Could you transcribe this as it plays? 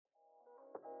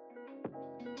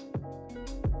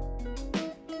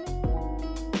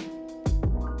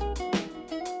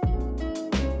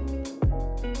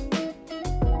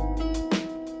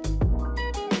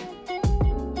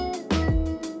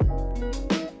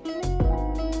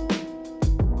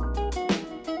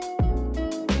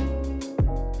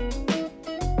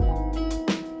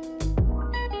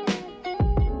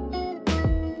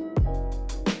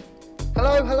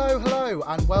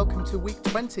and welcome to week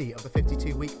 20 of the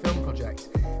 52-week film project.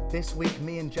 This week,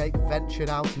 me and Jake ventured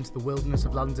out into the wilderness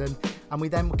of London, and we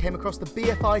then came across the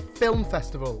BFI Film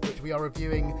Festival, which we are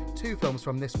reviewing 2 films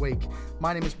from this week.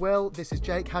 My name is Will, this is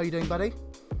Jake. How are you doing, buddy?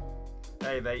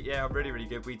 Hey mate, yeah, I'm really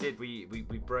good. We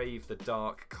braved the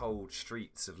dark, cold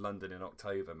streets of London in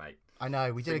October, mate. I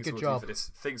know, we did a good job.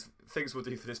 Things we'll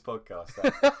do for this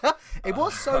podcast. It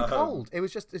was so cold.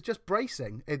 It's just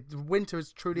bracing. Winter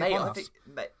is truly upon us.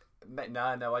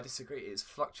 No, I disagree. It's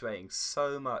fluctuating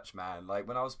so much, man. Like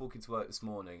when I was walking to work this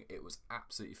morning, it was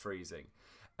absolutely freezing,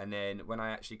 and then when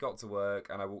I actually got to work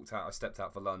and I stepped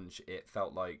out for lunch, it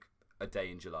felt like a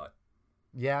day in July.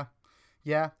 Yeah,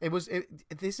 it was.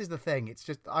 This is the thing. It's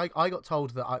just I got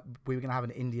told that we were going to have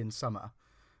an Indian summer,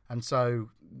 and so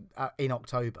in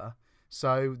October.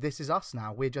 So this is us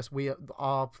now.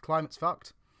 Our climate's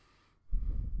fucked.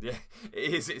 Yeah,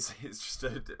 it is. It's just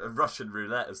a Russian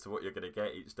roulette as to what you're going to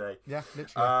get each day. Yeah,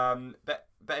 literally. But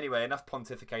anyway, enough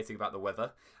pontificating about the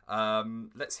weather.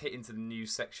 Let's hit into the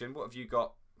news section. What have you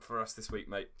got for us this week,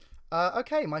 mate?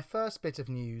 Okay, my first bit of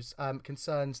news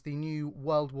concerns the new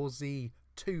World War Z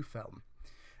 2 film.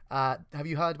 Have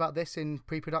you heard about this in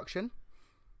pre-production?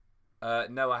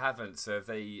 No, I haven't. So are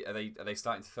they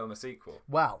starting to film a sequel?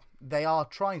 Well, they are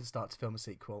trying to start to film a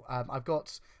sequel. I've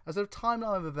got a sort of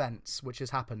timeline of events which has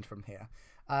happened from here.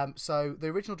 So the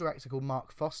original director, called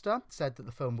Mark Foster, said that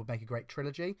the film would make a great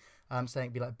trilogy, saying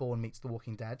it'd be like Bourne meets The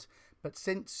Walking Dead. But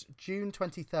since June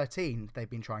 2013, they've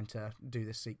been trying to do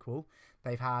this sequel.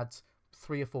 They've had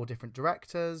 3 or 4 different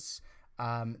directors.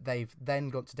 They've then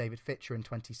got to David Fincher in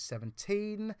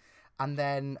 2017, and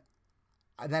then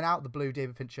out of the blue,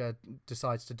 David Fincher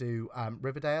decides to do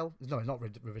Riverdale. No, it's not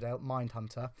Riverdale,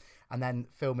 Mindhunter. And then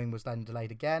filming was then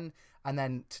delayed again. And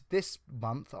then this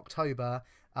month, October,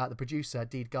 the producer,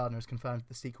 Deed Gardner, has confirmed that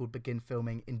the sequel would begin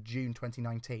filming in June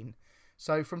 2019.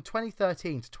 So from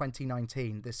 2013 to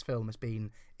 2019, this film has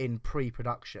been in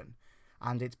pre-production.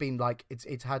 And it's been like,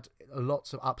 it's had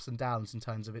lots of ups and downs in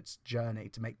terms of its journey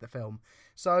to make the film.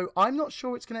 So I'm not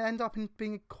sure it's going to end up in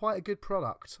being quite a good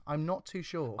product. I'm not too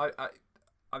sure.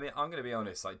 I mean, I'm going to be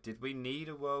honest. Like, did we need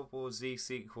a World War Z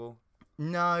sequel?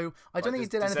 No, I don't think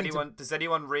it did anything. Does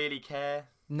anyone really care?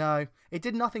 No, it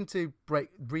did nothing to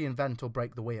reinvent or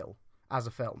break the wheel as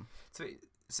a film.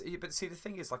 But see, the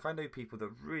thing is, like, I know people that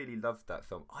really loved that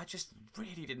film. I just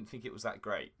really didn't think it was that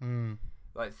great.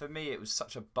 Like, for me, it was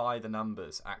such a by the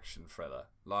numbers action thriller.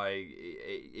 Like,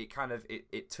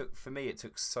 it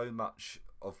took so much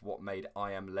of what made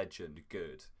I Am Legend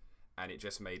good, and it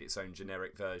just made its own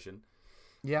generic version.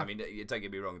 Yeah, I mean, don't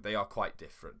get me wrong; they are quite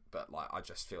different, but like, I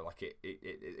just feel like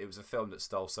it was a film that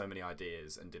stole so many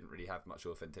ideas and didn't really have much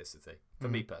authenticity for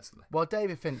me personally. Well,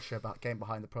 David Fincher about getting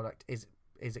behind the product is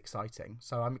exciting,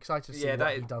 so I'm excited to see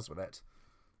what he does with it.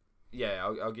 Yeah,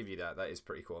 I'll give you that. That is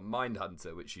pretty cool.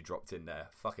 Mindhunter, which you dropped in there,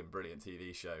 fucking brilliant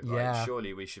TV show. Like,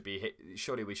 surely we should be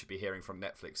hearing from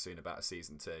Netflix soon about a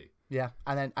season 2. Yeah,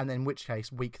 and then in which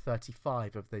case, week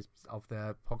 35 of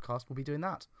the podcast will be doing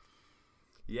that.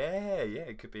 Yeah,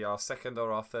 it could be our second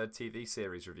or our third TV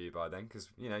series review by then, because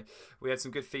we had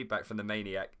some good feedback from the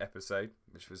Maniac episode,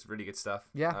 which was really good stuff.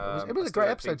 Yeah, it was a great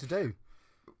episode to do.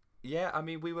 Yeah, I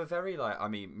mean, we were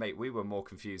mate, we were more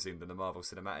confusing than the Marvel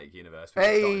Cinematic Universe.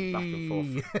 We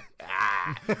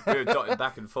were dotting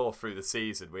back and forth through the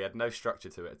season. We had no structure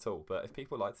to it at all, but if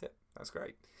people liked it, that's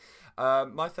great.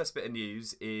 My first bit of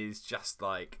news is just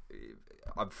like,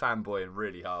 I'm fanboying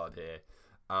really hard here.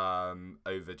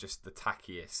 Over just the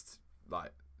tackiest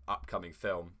like upcoming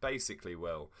film. Basically,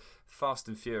 Fast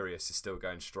and Furious is still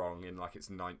going strong in like its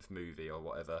 9th movie or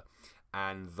whatever,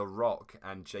 and The Rock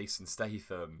and Jason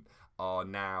Statham are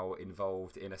now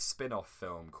involved in a spin-off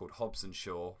film called Hobbs and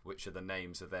Shaw, which are the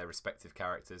names of their respective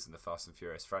characters in the Fast and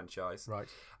Furious franchise. Right.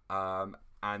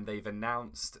 And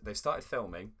they've started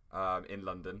filming in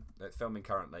London. They're filming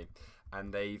currently,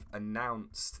 and they've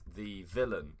announced the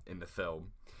villain in the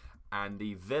film. And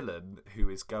the villain who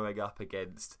is going up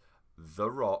against The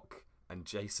Rock and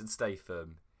Jason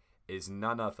Statham is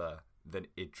none other than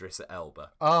Idris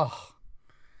Elba. Oh,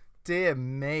 dear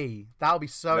me. That'll be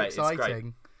so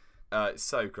exciting. It's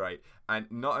so great.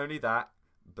 And not only that,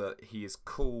 but he is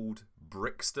called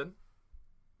Brixton.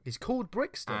 He's called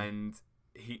Brixton? And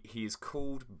he is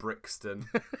called Brixton.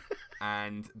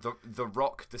 And the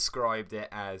Rock described it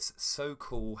as so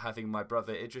cool having my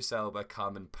brother Idris Elba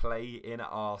come and play in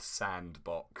our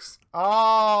sandbox.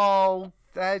 Oh,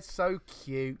 they're so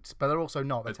cute, but they're also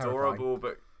not. They're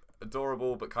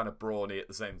adorable, but kind of brawny at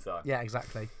the same time. Yeah,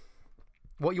 exactly.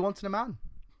 What you want in a man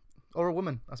or a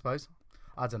woman, I suppose.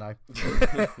 I don't know.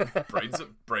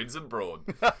 brains and brawn.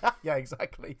 Yeah,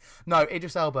 exactly. No,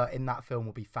 Idris Elba in that film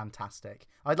will be fantastic.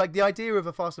 I'd like the idea of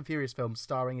a Fast and Furious film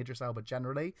starring Idris Elba.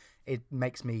 Generally, it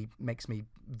makes me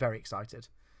very excited.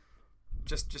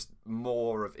 Just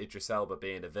more of Idris Elba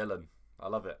being a villain. I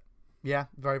love it. Yeah,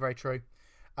 very, very true.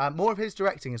 More of his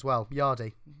directing as well.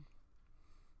 Yardy.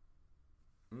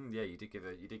 Yeah, you did give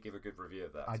a good review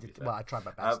of that. I did. Well, I tried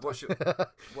my best.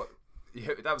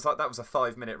 Yeah, that was a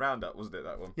 5-minute roundup, wasn't it?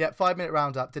 That one. Yeah, 5-minute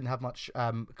roundup. Didn't have much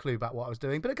clue about what I was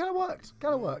doing, but it kind of worked.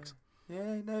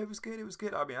 Yeah, no, it was good.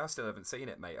 I mean, I still haven't seen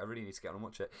it, mate. I really need to get on and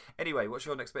watch it. Anyway, what's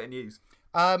your next bit of news?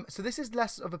 So this is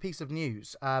less of a piece of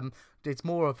news. It's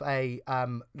more of a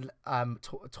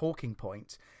talking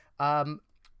point.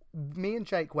 Me and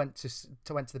Jake went to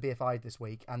the BFI this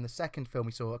week, and the second film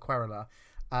we saw, Aquarela,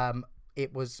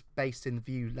 it was based in the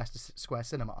View Leicester Square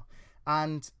Cinema,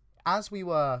 and as we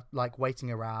were like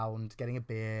waiting around, getting a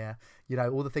beer,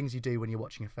 all the things you do when you're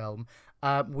watching a film,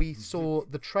 we saw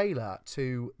the trailer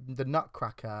to The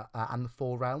Nutcracker and the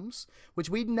Four Realms, which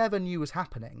we never knew was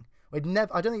happening. I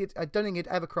don't think it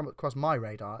ever come across my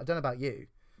radar. I don't know about you.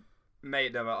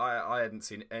 Mate, no, I hadn't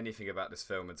seen anything about this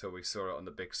film until we saw it on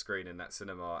the big screen in that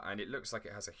cinema, and it looks like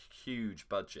it has a huge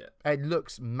budget. It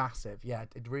looks massive, yeah,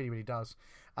 it really, really does.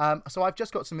 So I've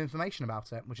just got some information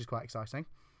about it, which is quite exciting.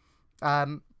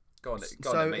 Go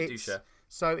on, mate, do share.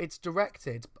 So it's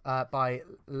directed by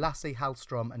Lasse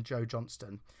Hallström and Joe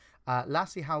Johnston.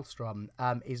 Lasse Hallström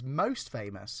is most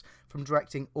famous from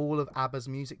directing all of ABBA's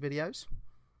music videos,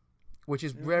 which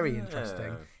is very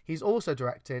interesting. He's also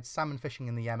directed Salmon Fishing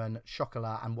in the Yemen,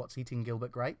 Chocolat, and What's Eating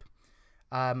Gilbert Grape.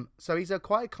 So he's a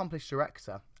quite accomplished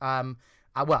director.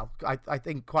 I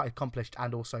think quite accomplished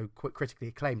and also critically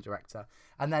acclaimed director.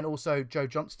 And then also Joe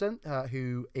Johnston,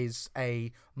 who is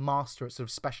a master at sort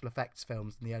of special effects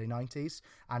films in the early 90s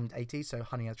and 80s. So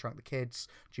Honey, I Shrunk the Kids,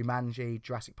 Jumanji,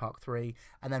 Jurassic Park 3,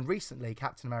 and then recently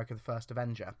Captain America: The First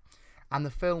Avenger. And the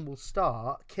film will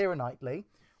star Keira Knightley,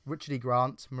 Richard E.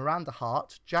 Grant, Miranda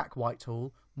Hart, Jack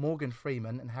Whitehall, Morgan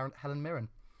Freeman, and Helen Mirren.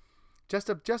 Just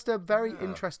a very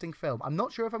interesting film. I'm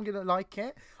not sure if I'm going to like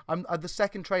it. The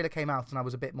second trailer came out and I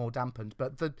was a bit more dampened,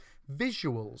 but the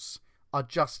visuals are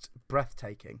just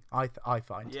breathtaking. I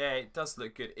find. Yeah, it does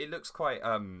look good. It looks quite.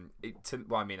 I'm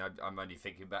only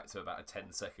thinking back to about a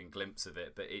 10-second glimpse of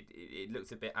it, but it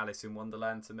looked a bit Alice in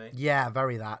Wonderland to me. Yeah,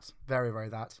 very that. Very, very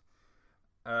that.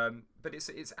 But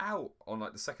it's out on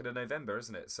like the 2nd of November,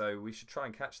 isn't it? So we should try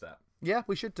and catch that. Yeah,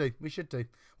 we should do.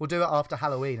 We'll do it after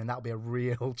Halloween, and that'll be a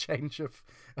real change of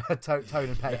tone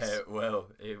and pace. Yeah,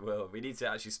 it will. We need to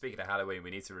actually, speaking of Halloween,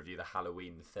 we need to review the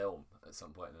Halloween film at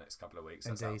some point in the next couple of weeks.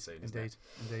 That's out soon, indeed.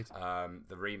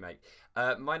 The remake.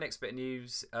 My next bit of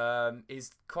news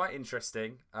is quite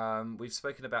interesting. We've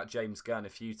spoken about James Gunn a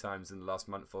few times in the last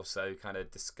month or so, kind of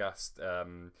discussed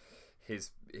his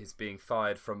being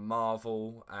fired from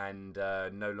Marvel and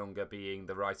no longer being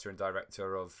the writer and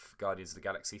director of Guardians of the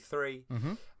Galaxy 3.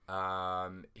 Mm-hmm.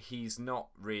 He's not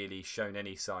really shown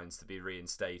any signs to be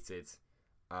reinstated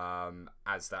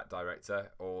as that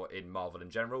director or in Marvel in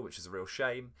general, which is a real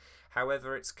shame.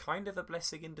 However, it's kind of a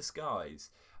blessing in disguise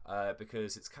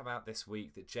because it's come out this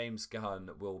week that James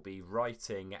Gunn will be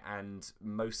writing and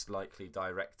most likely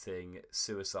directing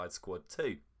Suicide Squad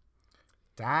 2.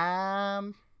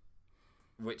 Damn.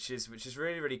 Which is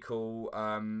really, really cool.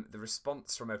 The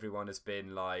response from everyone has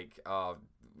been like, oh,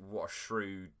 what a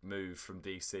shrewd move from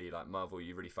DC. Like, Marvel,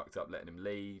 you really fucked up letting him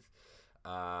leave.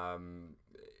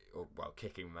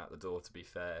 Kicking him out the door, to be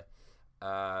fair.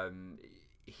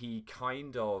 He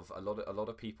kind of, a lot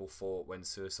of people thought when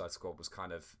Suicide Squad was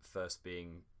kind of first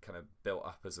being kind of built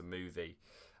up as a movie,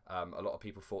 a lot of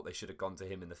people thought they should have gone to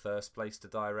him in the first place to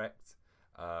direct.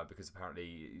 Because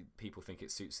apparently people think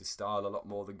it suits his style a lot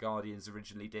more than Guardians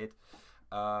originally did.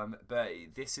 But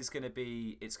this is going to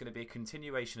be a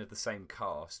continuation of the same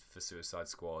cast for Suicide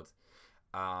Squad,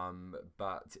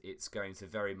 but it's going to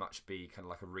very much be kind of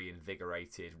like a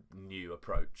reinvigorated new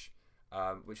approach,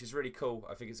 which is really cool.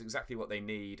 I think it's exactly what they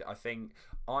need. I think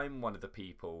I'm one of the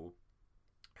people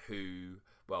who,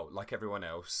 well, like everyone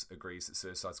else, agrees that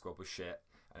Suicide Squad was shit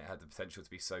and it had the potential to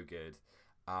be so good.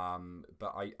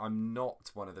 But I'm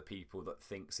not one of the people that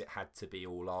thinks it had to be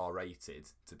all R-rated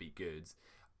to be good.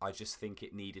 I just think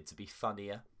it needed to be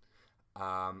funnier.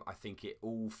 I think it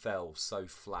all fell so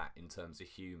flat in terms of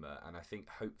humour, and I think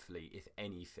hopefully, if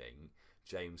anything,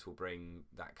 James will bring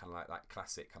that kind of like that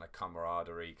classic kind of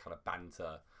camaraderie, kind of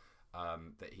banter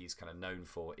that he's kind of known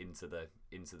for into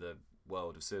the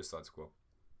world of Suicide Squad.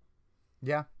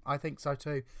 Yeah, I think so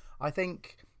too. I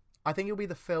think I think it'll be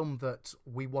the film that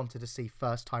we wanted to see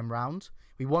first time round.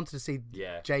 We wanted to see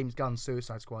James Gunn's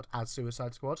Suicide Squad as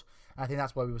Suicide Squad. And I think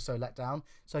that's why we were so let down.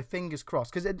 So fingers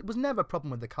crossed, because it was never a problem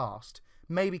with the cast.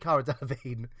 Maybe Cara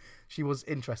Delevingne. She was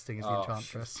interesting as the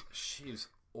Enchantress. She was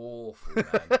awful,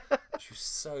 man. She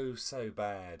was so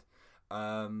bad.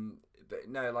 But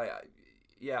no, like,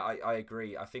 yeah, I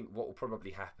agree. I think what will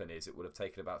probably happen is it would have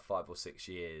taken about 5 or 6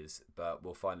 years, but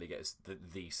we'll finally get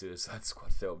the Suicide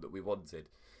Squad film that we wanted.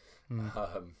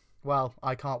 Well,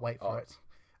 I can't wait for it.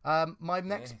 My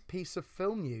next piece of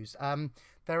film news.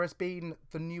 There has been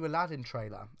the new Aladdin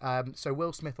trailer. So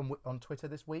Will Smith on Twitter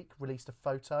this week released a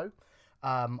photo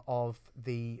of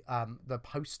the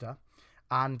poster,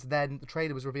 and then the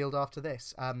trailer was revealed after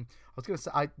this. I was going to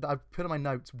say, I put in my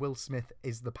notes, Will Smith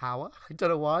is the power. I don't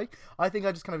know why. I think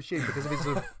I just kind of assumed because of his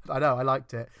sort of, I know, I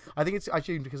liked it. I think I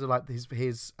assumed because of like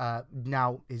his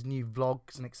now his new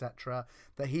vlogs and etc.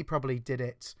 that he probably did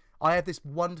it. I have this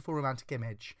wonderful romantic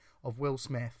image of Will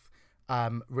Smith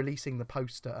releasing the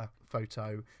poster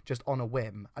photo just on a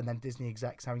whim, and then Disney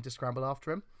execs having to scramble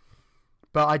after him.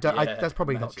 But I don't. That's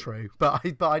probably not true. But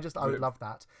I would love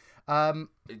that.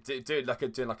 Doing like a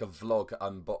vlog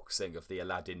unboxing of the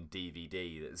Aladdin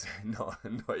DVD that's not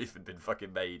even been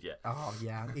fucking made yet. Oh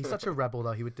yeah, he's such a rebel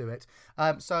though. He would do it.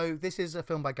 So this is a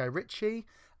film by Guy Ritchie.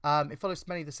 It follows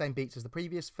many of the same beats as the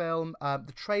previous film.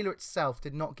 The trailer itself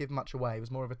did not give much away. It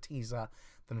was more of a teaser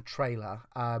than a trailer.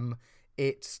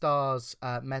 It stars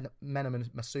Menem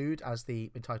Masood as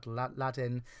the entitled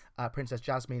Aladdin, Princess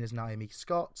Jasmine as Naomi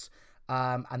Scott,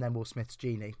 and then Will Smith's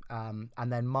Genie,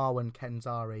 and then Marwan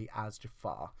Kenzari as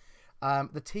Jafar.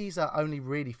 The teaser only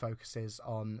really focuses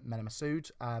on Menem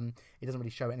Masood. It doesn't really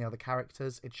show any other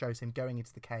characters. It shows him going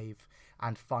into the cave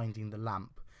and finding the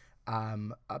lamp.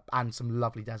 And some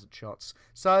lovely desert shots.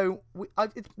 So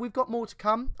we've got more to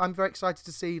come. I'm very excited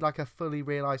to see like a fully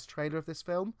realised trailer of this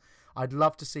film. I'd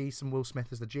love to see some Will Smith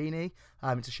as the genie.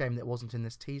 It's a shame that it wasn't in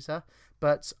this teaser,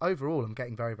 but overall I'm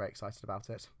getting very, very excited about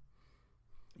it.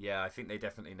 Yeah, I think they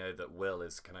definitely know that Will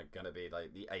is kind of going to be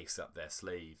like the ace up their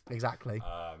sleeve. Exactly.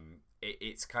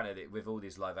 It's kind of with all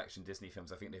these live action Disney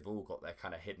films, I think they've all got their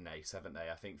kind of hidden ace, haven't they?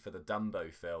 I think for the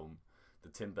Dumbo film, the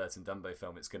Tim Burton Dumbo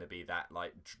film, it's going to be that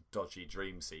like dodgy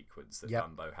dream sequence that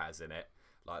Dumbo has in it.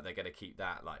 Like they're going to keep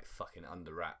that like fucking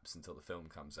under wraps until the film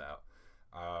comes out,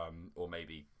 or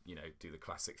maybe do the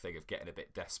classic thing of getting a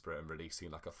bit desperate and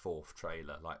releasing like a 4th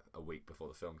trailer like a week before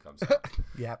the film comes out.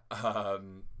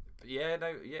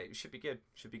 It should be good.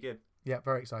 Should be good. Yeah,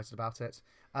 very excited about it.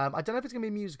 I don't know if it's going to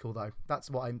be a musical though. That's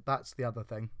the other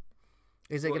thing.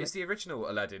 Is the original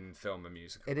Aladdin film a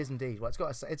musical? It is indeed. Well,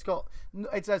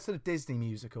 it's a sort of Disney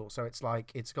musical, so it's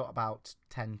got about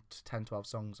 10, 12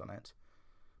 songs on it.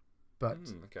 But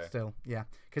still, yeah,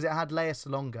 because it had Lea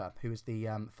Salonga, who was the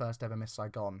first ever Miss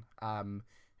Saigon,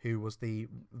 who was the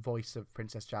voice of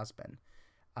Princess Jasmine,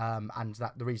 and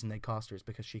that the reason they cast her is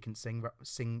because she can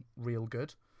sing real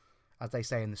good, as they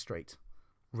say in the street,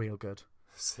 real good.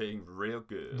 Sing real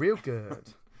good. Real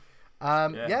good.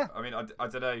 Yeah. I mean, I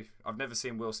don't know. I've never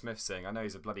seen Will Smith sing. I know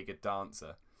he's a bloody good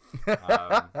dancer.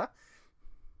 Yeah.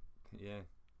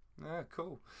 Oh,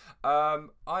 cool. I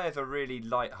have a really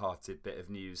light-hearted bit of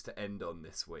news to end on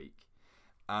this week.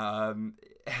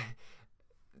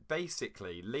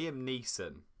 Basically, Liam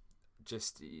Neeson,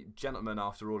 just gentleman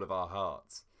after all of our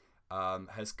hearts,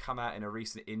 has come out in a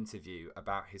recent interview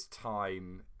about his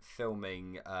time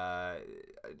filming an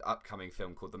upcoming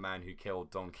film called The Man Who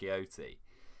Killed Don Quixote.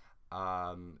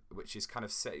 Which is kind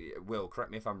of set. Will,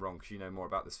 correct me if I'm wrong, because you know more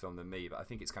about this film than me, but I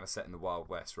think it's kind of set in the Wild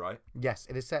West, right? Yes,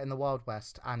 it is set in the Wild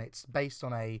West, and it's based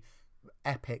on a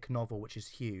epic novel, which is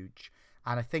huge.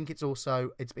 And I think it's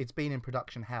been in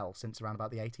production hell since around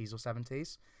about the 80s or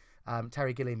 70s.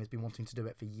 Terry Gilliam has been wanting to do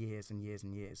it for years and years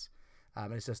and years,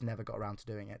 and it's just never got around to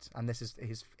doing it. And this is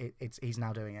he's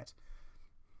now doing it.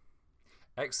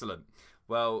 Excellent.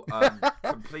 Well,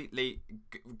 completely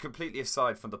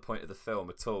aside from the point of the film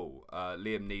at all,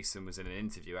 Liam Neeson was in an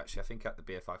interview, actually, I think at the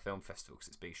BFI Film Festival, because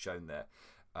it's being shown there.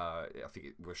 I think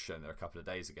it was shown there a couple of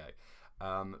days ago.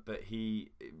 But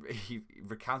he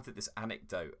recounted this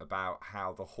anecdote about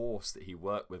how the horse that he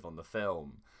worked with on the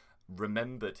film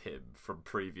remembered him from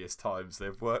previous times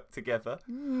they've worked together.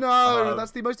 No,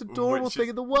 that's the most adorable thing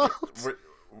in the world.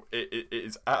 It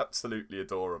is absolutely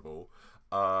adorable.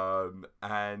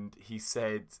 And he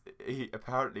said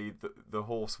apparently the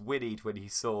horse whinnied when he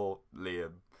saw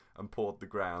Liam and pawed the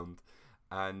ground.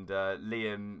 And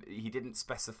Liam, he didn't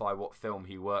specify what film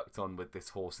he worked on with this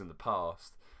horse in the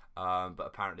past, but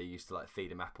apparently he used to like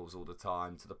feed him apples all the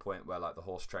time, to the point where like the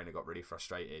horse trainer got really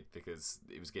frustrated because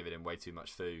he was giving him way too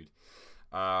much food.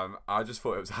 I just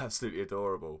thought it was absolutely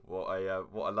adorable. What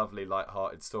a lovely,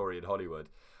 light-hearted story in Hollywood.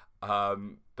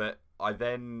 But I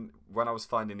then, when I was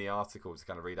finding the article to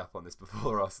kind of read up on this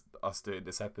before us doing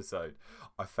this episode,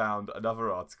 I found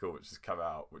another article which has come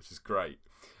out, which is great,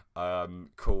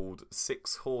 called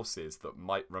 6 Horses That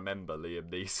Might Remember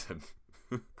Liam Neeson.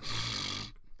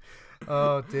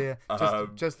 Oh dear! Think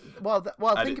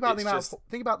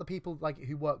about the people like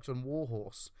who worked on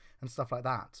Warhorse and stuff like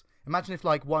that. Imagine if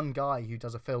like one guy who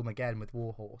does a film again with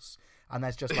Warhorse, and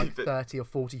there's just like 30 or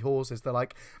 40 horses. They're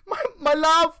like, my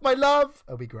love.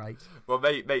 It'll be great. Well,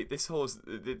 mate,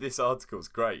 this article's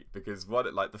great because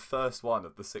the first one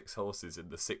of the 6 horses in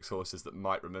the 6 horses that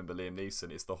might remember Liam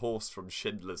Neeson is the horse from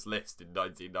Schindler's List in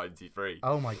 1993.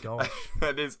 Oh my gosh!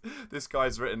 And this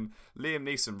guy's written, Liam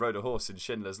Neeson rode a horse in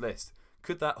Schindler's List.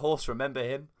 Could that horse remember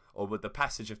him? Or would the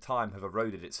passage of time have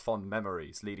eroded its fond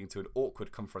memories, leading to an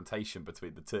awkward confrontation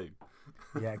between the two?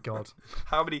 Yeah, God.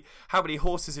 How many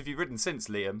horses have you ridden since,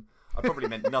 Liam? I probably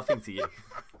meant nothing to you.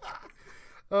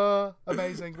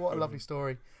 Amazing. What a lovely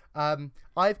story.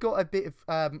 I've got a bit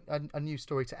of a new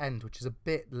story to end, which is a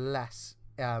bit less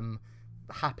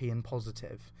happy and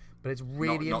positive, but it's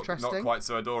really interesting. Not quite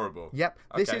so adorable. Yep.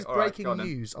 This is breaking right,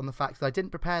 news on the fact that I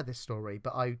didn't prepare this story,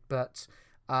 but I got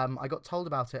told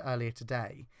about it earlier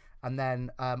today. And then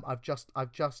I've just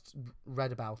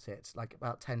read about it like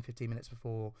about 10-15 minutes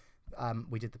before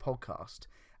we did the podcast,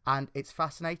 and it's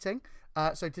fascinating.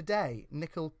 So today,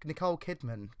 Nicole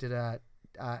Kidman did an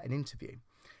interview.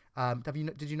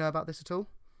 Did you know about this at all?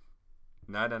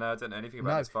 No, I don't know anything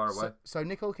about this far away. So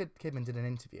Nicole Kidman did an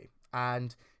interview,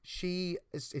 and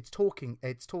it's talking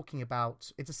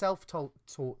about, it's a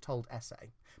self-told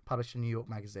essay published in New York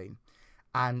Magazine.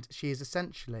 And she is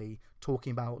essentially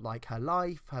talking about like her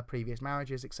life, her previous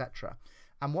marriages, etc.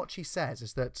 And what she says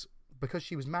is that because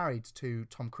she was married to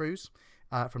Tom Cruise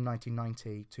from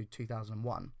 1990 to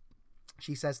 2001,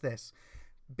 she says this: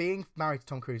 being married to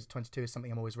Tom Cruise at 22 is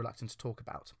something I'm always reluctant to talk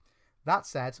about. That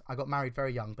said, I got married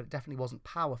very young, but it definitely wasn't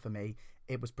power for me.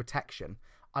 It was protection.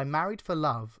 I married for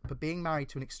love, but being married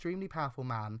to an extremely powerful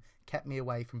man kept me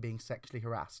away from being sexually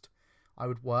harassed. I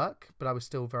would work, but I was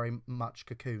still very much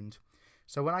cocooned.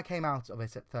 So when I came out of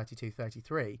it at 32,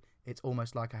 33, it's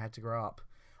almost like I had to grow up.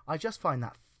 I just find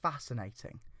that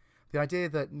fascinating. The idea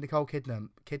that Nicole Kidman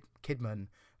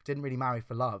didn't really marry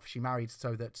for love. She married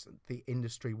so that the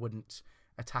industry wouldn't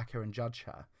attack her and judge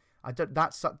her.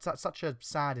 That's such a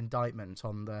sad indictment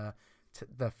on the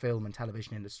film and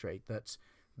television industry that's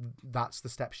the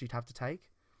steps she'd have to take.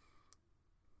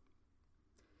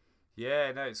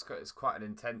 Yeah, no, it's quite an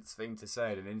intense thing to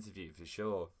say in an interview for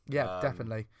sure. Yeah,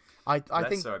 definitely. I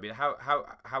think. So, I mean,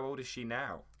 how old is she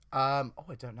now? I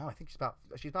don't know. I think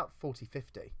she's about 40,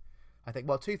 50. I think.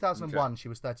 Well, 2001 she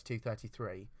was 32,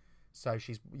 33. So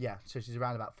she's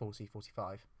around about 40,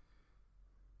 45.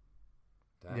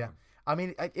 Damn. Yeah. I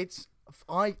mean,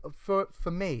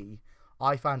 for me,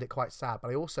 I found it quite sad, but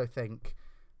I also think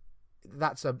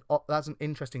that's an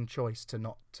interesting choice to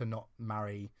not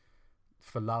marry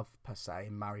for love per se,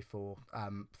 and marry for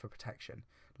protection,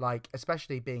 like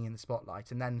especially being in the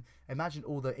spotlight. And then imagine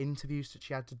all the interviews that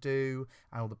she had to do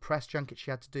and all the press junkets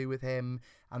she had to do with him,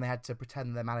 and they had to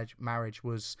pretend their marriage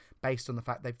was based on the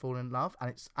fact they'd fallen in love,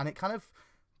 and it kind of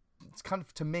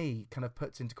to me kind of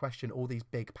puts into question all these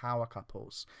big power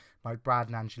couples like Brad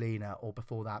and Angelina, or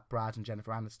before that Brad and Jennifer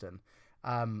Aniston,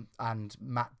 and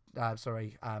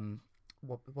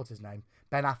what's his name?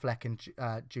 Ben Affleck and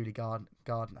Julie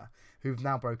Gardner, who've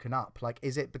now broken up. Like,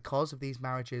 is it because of these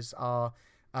marriages are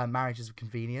marriages of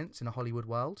convenience in a Hollywood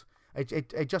world?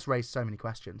 It just raised so many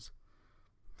questions.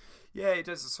 Yeah, it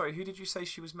does. Sorry, who did you say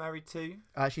she was married to?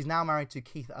 She's now married to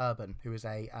Keith Urban, who is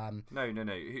a... No.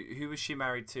 Who was she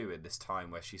married to in this time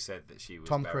where she said that she was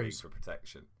Tom married Cruise. for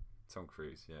protection? Tom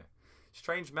Cruise, yeah.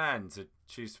 Strange man to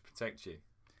choose to protect you.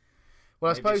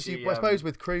 Well, I suppose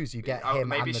with Cruise you get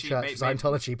him and the Church of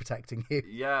Scientology protecting you.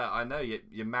 Yeah, I know.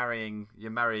 You're marrying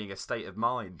a state of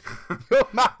mind. You're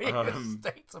marrying a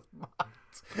state of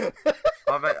mind.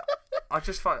 I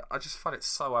just find it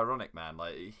so ironic, man.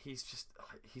 Like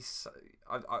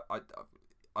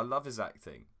I love his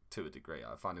acting to a degree.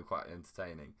 I find him quite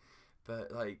entertaining,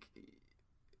 but like,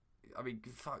 I mean,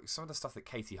 fuck, some of the stuff that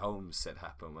Katie Holmes said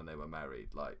happened when they were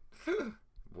married, like,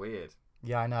 weird.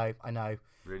 Yeah, I know.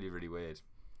 Really, really weird.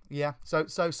 Yeah. So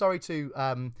sorry to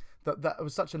that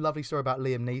was such a lovely story about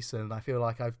Liam Neeson, and I feel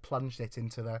like I've plunged it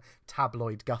into the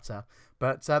tabloid gutter.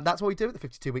 But that's what we do at the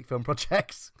 52-week film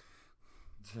projects.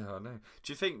 Yeah, I know.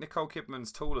 Do you think Nicole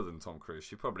Kidman's taller than Tom Cruise?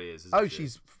 She probably is.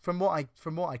 She's from what I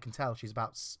can tell, she's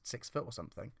about 6 foot or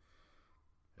something.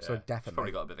 Yeah, so definitely she's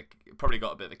probably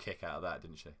got a bit of a kick out of that,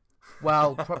 didn't she?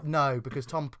 Well, no, because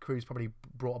Tom Cruise probably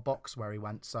brought a box where he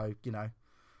went, so, you know.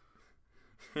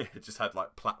 It just had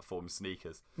like platform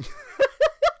sneakers.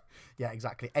 Yeah,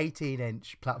 exactly.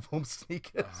 18-inch platform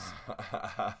sneakers.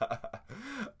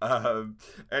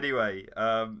 Anyway,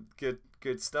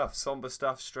 good stuff. Somber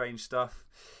stuff, strange stuff,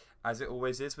 as it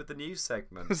always is with the news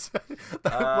segment.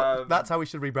 That's how we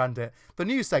should rebrand it. The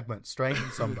news segment, strange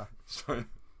and somber.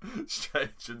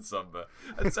 Strange and somber,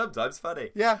 and sometimes funny.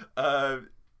 Yeah.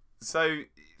 So,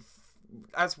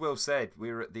 as Will said,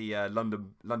 we were at the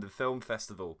London Film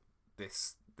Festival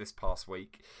this past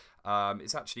week.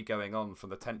 It's actually going on from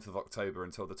the 10th of October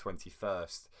until the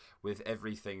 21st, with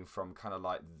everything from kind of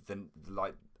like the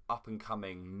up and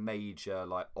coming major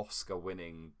like Oscar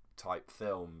winning type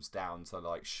films down to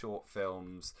like short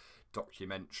films,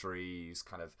 documentaries,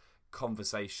 kind of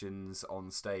conversations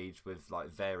on stage with like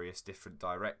various different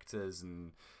directors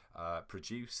and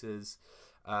producers.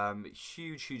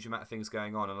 Huge amount of things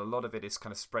going on, and a lot of it is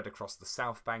kind of spread across the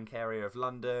South Bank area of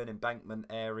London, Embankment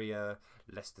area,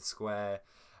 Leicester Square.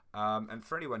 And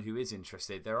for anyone who is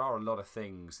interested, there are a lot of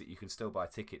things that you can still buy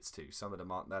tickets to. Some of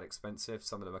them aren't that expensive,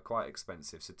 some of them are quite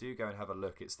expensive, so do go and have a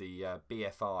look. It's the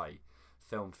BFI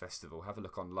Film Festival. Have a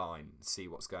look online and see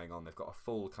what's going on. They've got a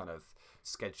full kind of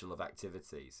schedule of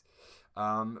activities.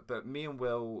 But me and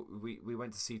Will, we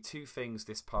went to see two things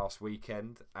this past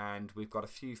weekend, and we've got a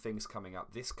few things coming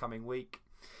up this coming week.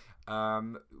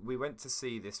 We went to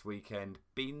see this weekend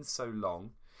Been So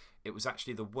Long. It was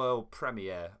actually the world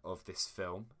premiere of this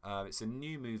film. It's a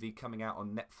new movie coming out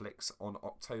on Netflix on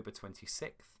October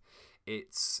 26th.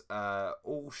 It's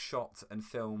all shot and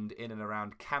filmed in and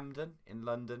around Camden in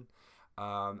London.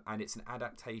 And it's an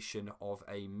adaptation of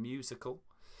a musical.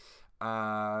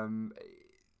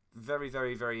 Very,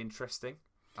 very, very interesting.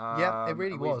 Yeah, it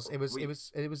really was. It was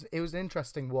an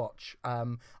interesting watch.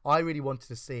 I really wanted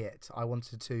to see it. I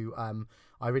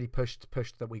really pushed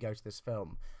that we go to this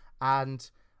film,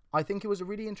 and I think it was a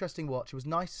really interesting watch. It was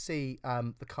nice to see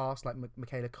the cast, like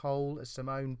Michaela Cole as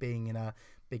Simone, being in a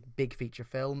big feature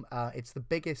film. It's the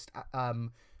biggest.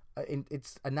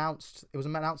 It's announced. It was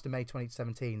announced in May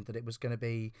 2017 that it was going to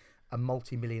be a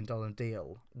multi-million-dollar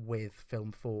deal with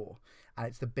Film 4, and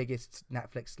it's the biggest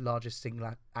Netflix largest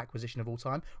single acquisition of all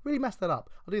time. Really messed that up.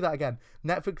 I'll do that again.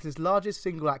 Netflix's largest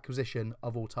single acquisition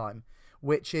of all time,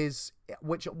 which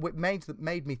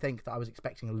made me think that I was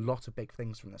expecting a lot of big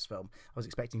things from this film. I was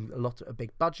expecting a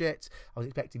big budget. I was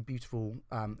expecting beautiful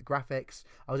graphics.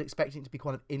 I was expecting it to be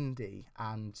kind of indie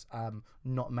and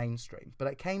not mainstream. But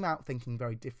it came out thinking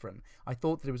very different. I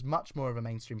thought that it was much more of a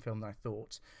mainstream film than I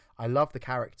thought. I love the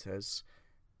characters.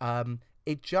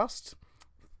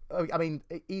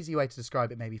 Easy way to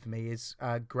describe it maybe for me is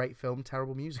a great film,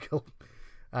 terrible musical.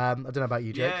 I don't know about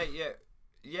you, Jake.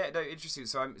 Yeah, no, interesting.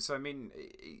 So I mean,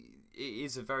 it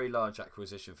is a very large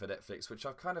acquisition for Netflix, which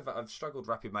I've struggled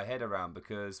wrapping my head around,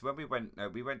 because when we went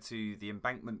to the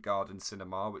Embankment Garden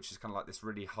Cinema, which is kind of like this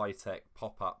really high tech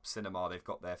pop up cinema they've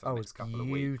got there for the next couple of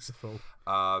weeks. Beautiful.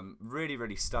 Really,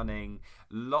 really stunning.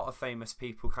 A lot of famous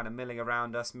people kind of milling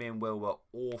around us. Me and Will were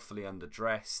awfully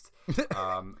underdressed.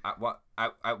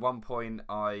 At one point,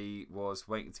 I was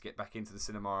waiting to get back into the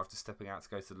cinema after stepping out to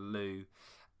go to the loo.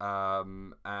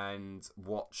 And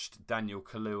watched Daniel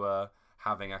Kaluuya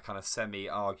having a kind of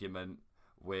semi-argument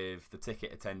with the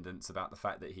ticket attendants about the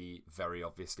fact that he very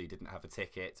obviously didn't have a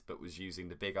ticket but was using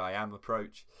the big I am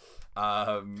approach.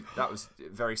 That was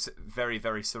very, very,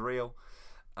 very surreal.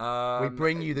 We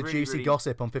bring you the really, juicy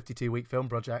gossip on 52 Week Film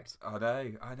Project. I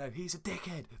know. He's a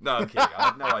dickhead. No, I'm kidding. I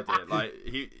had no idea.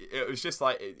 It was just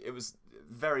like, it was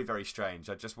very, very strange.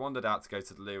 I just wandered out to go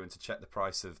to the loo and to check the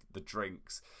price of the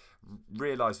drinks.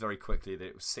 Realised very quickly that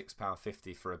it was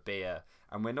 £6.50 for a beer,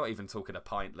 and we're not even talking a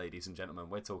pint, ladies and gentlemen.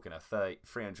 We're talking a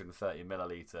 330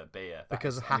 milliliter beer.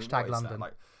 Because hashtag London.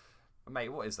 Mate,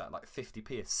 what is that? Like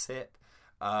 50p a sip?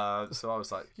 So I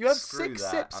was like, you have 6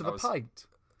 sips of a pint.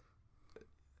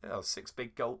 Oh, 6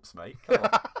 big gulps, mate. Come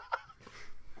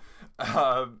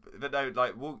on. But no,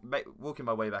 like walking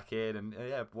my way back in, and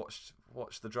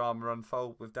watched the drama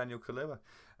unfold with Daniel Kaluuya,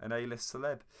 an A-list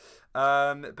celeb.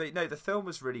 But no, the film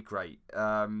was really great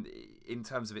in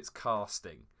terms of its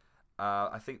casting.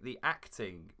 I think the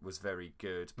acting was very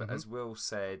good, but as Will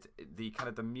said, the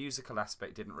musical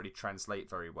aspect didn't really translate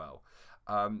very well.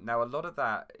 Now, a lot of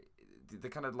that,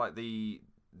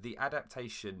 the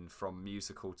adaptation from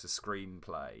musical to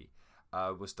screenplay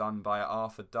was done by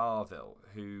Arthur Darvill,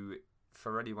 who,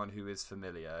 for anyone who is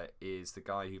familiar, is the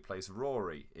guy who plays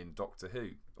Rory in Doctor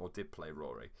Who, or did play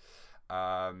Rory,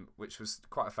 which was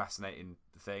quite a fascinating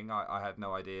thing. I had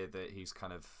no idea that he's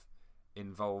kind of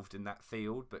involved in that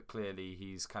field, but clearly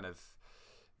he's kind of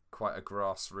quite a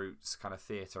grassroots kind of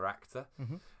theatre actor.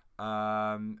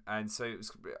 And so it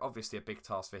was obviously a big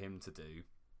task for him to do.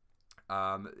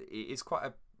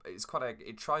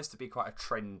 It tries to be quite a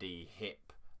trendy,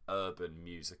 hip, urban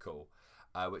musical,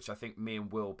 which I think me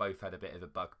and Will both had a bit of a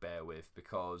bugbear with,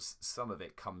 because some of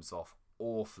it comes off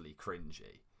awfully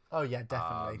cringy. Oh yeah,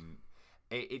 definitely.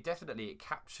 It definitely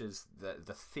captures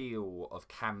the feel of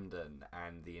Camden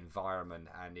and the environment,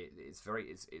 and it's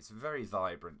a very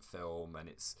vibrant film, and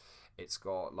it's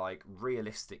got like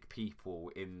realistic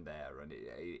people in there, and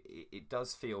it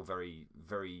does feel very,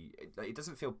 very. It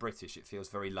doesn't feel British. It feels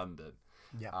very London.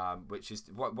 Yeah. Which is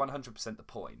 100% the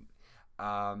point.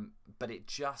 But it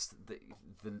just the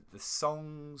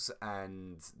songs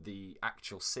and the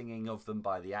actual singing of them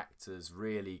by the actors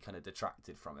really kind of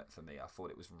detracted from it for me. I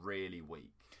thought it was really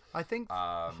weak. I think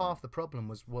half the problem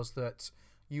was that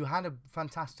you had a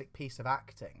fantastic piece of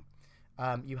acting.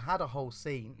 You had a whole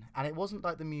scene, and it wasn't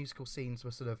like the musical scenes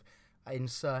were sort of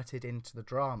inserted into the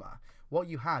drama. What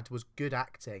you had was good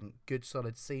acting, good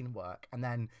solid scene work, and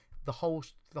then the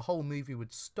whole movie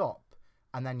would stop,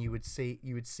 and then you would see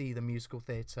the musical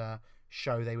theatre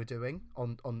show they were doing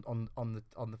on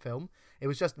the film. It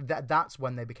was just that's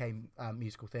when they became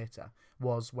musical theatre,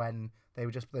 was when they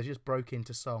just broke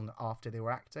into song after they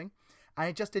were acting, and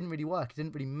it just didn't really work. It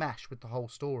didn't really mesh with the whole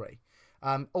story.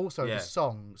 The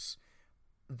songs,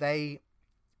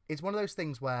 it's one of those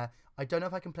things where I don't know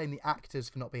if I can blame the actors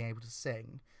for not being able to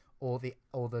sing, or the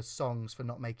songs for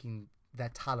not making their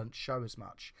talent show as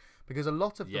much, because a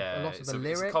lot of the lyrics, it's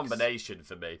a combination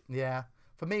for me. Yeah,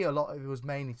 for me, a lot of it was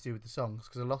mainly to do with the songs,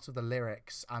 because a lot of the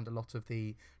lyrics and a lot of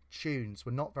the tunes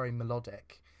were not very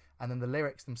melodic, and then the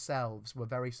lyrics themselves were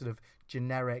very sort of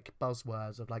generic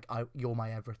buzzwords of like "you're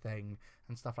my everything"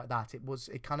 and stuff like that.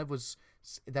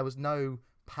 There was no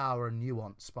power and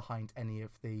nuance behind any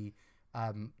of the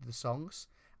songs.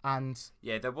 And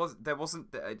yeah, there wasn't,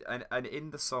 and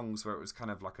in the songs where it was kind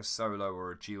of like a solo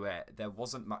or a duet, there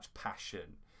wasn't much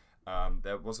passion.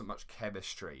 There wasn't much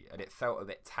chemistry, and it felt a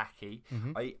bit tacky.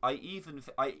 I even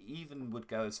would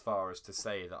go as far as to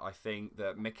say that I think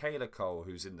that Michaela Cole,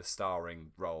 who's in the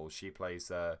starring role, she plays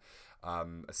a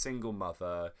single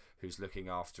mother who's looking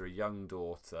after a young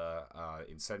daughter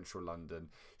in central London.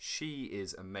 She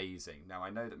is amazing. Now, I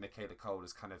know that Michaela Cole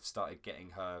has kind of started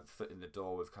getting her foot in the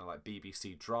door with kind of like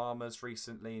BBC dramas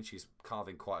recently, and she's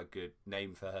carving quite a good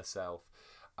name for herself.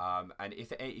 And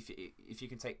if you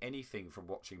can take anything from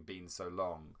watching Been So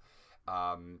Long,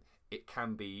 it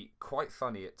can be quite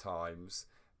funny at times,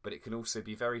 but it can also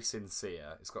be very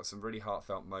sincere. It's got some really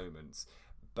heartfelt moments,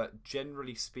 but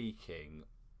generally speaking,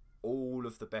 all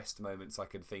of the best moments I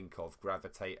can think of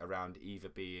gravitate around either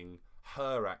being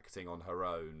her acting on her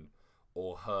own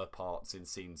or her parts in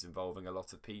scenes involving a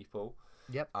lot of people.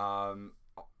 Yep.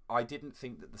 I didn't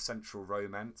think that the central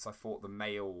romance, I thought the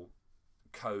male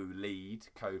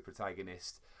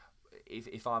co-protagonist,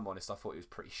 if I'm honest, I thought he was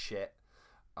pretty shit.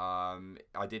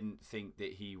 I didn't think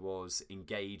that he was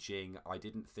engaging. I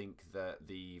didn't think that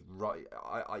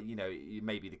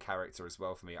maybe the character as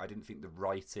well for me. I didn't think the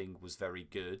writing was very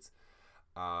good.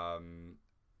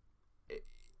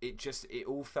 It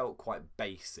all felt quite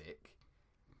basic.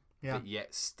 Yeah. But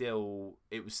yet still,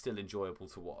 it was still enjoyable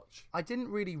to watch. I didn't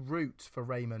really root for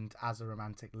Raymond as a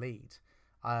romantic lead.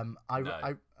 At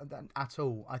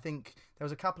all. I think there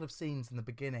was a couple of scenes in the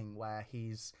beginning where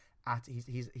he's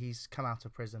come out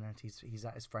of prison, and he's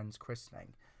at his friend's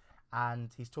christening,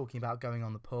 and he's talking about going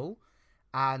on the pool,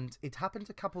 and it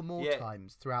happened a couple more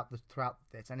times throughout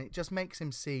this, and it just makes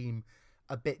him seem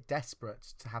a bit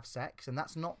desperate to have sex, and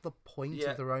that's not the point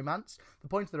of the romance. The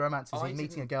point of the romance is he's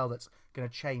meeting a girl that's going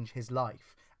to change his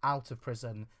life out of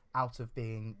prison, out of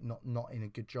being not in a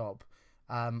good job.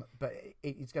 But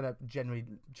it's going to generally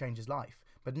change his life.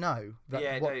 But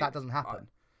that doesn't happen.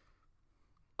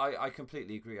 I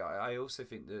completely agree. I also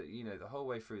think that the whole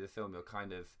way through the film you're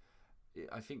kind of,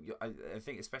 I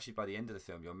think especially by the end of the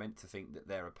film you're meant to think that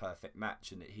they're a perfect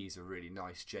match and that he's a really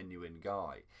nice, genuine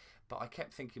guy. But I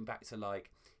kept thinking back to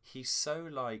like he's so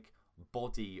like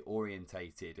body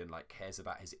orientated and like cares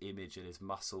about his image and his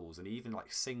muscles, and even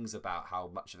like sings about how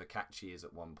much of a catch he is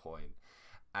at one point,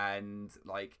 and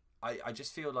like. I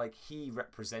just feel like he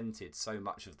represented so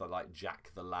much of the like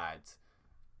Jack the Lad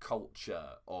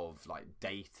culture of like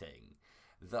dating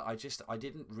that I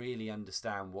didn't really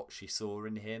understand what she saw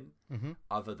in him,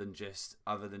 other than just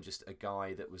a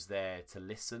guy that was there to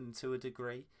listen to a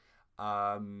degree,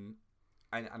 and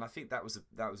I think that was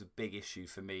a big issue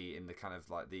for me in the kind of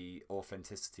like the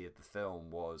authenticity of the film,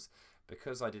 was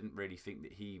because I didn't really think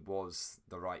that he was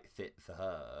the right fit for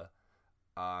her.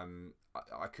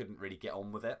 I couldn't really get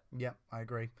on with it. Yeah, I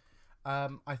agree.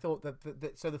 I thought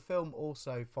that so the film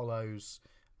also follows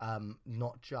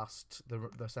not just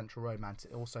the central romance.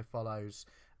 It also follows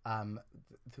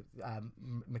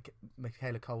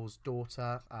Michaela Cole's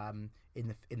daughter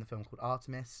in the film called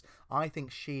Artemis. I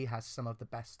think she has some of the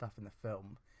best stuff in the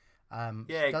film.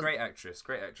 Great actress.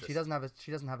 She doesn't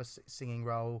have a singing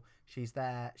role. She's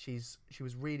there. She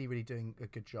was really, really doing a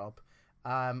good job.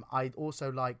 I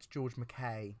also liked George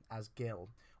McKay as Gil,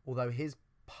 although his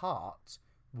part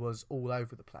was all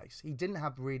over the place. He didn't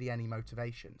have really any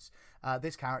motivations.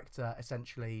 This character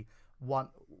essentially,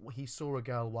 he saw a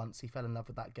girl once, he fell in love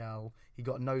with that girl, he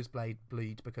got a nosebleed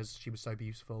bleed because she was so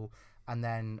beautiful, and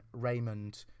then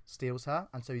Raymond steals her,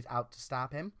 and so he's out to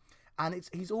stab him. And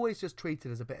he's always just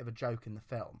treated as a bit of a joke in the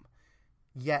film.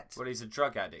 Yet, well, he's a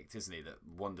drug addict, isn't he, that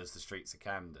wanders the streets of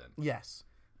Camden? Yes,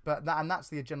 but that's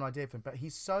the general idea of him. But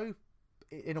he's so,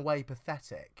 in a way,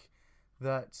 pathetic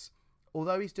that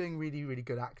although he's doing really, really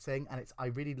good acting, and I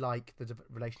really like the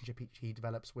relationship he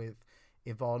develops with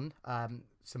Yvonne,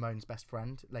 Simone's best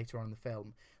friend, later on in the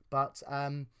film. But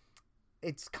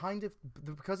it's kind of,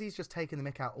 because he's just taking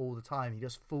the mick out all the time, he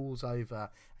just falls over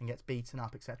and gets beaten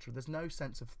up, etc. There's no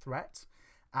sense of threat,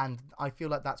 and I feel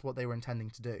like that's what they were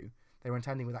intending to do. They were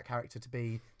intending with that character to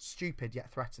be stupid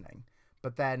yet threatening.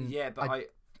 But then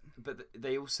but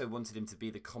they also wanted him to be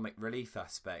the comic relief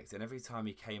aspect, and every time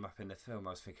he came up in the film,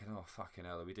 I was thinking, oh, fucking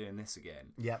hell, are we doing this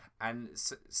again? Yep. And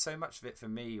so much of it for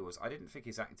me was, I didn't think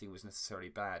his acting was necessarily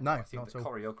bad. No, I think not at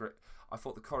all. I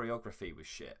thought the choreography was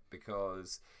shit,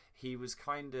 because he was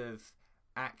kind of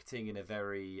acting in a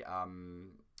very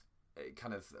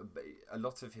kind of, a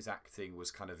lot of his acting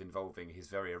was kind of involving his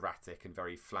very erratic and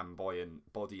very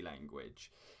flamboyant body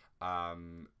language.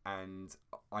 And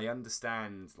I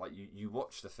understand, like, you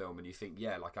watch the film and you think,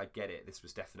 yeah, like, I get it, this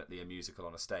was definitely a musical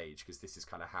on a stage, because this is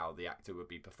kind of how the actor would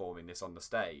be performing this on the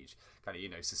stage, kind of, you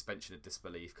know, suspension of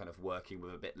disbelief, kind of working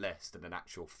with a bit less than an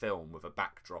actual film with a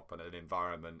backdrop and an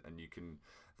environment, and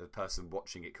the person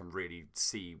watching it can really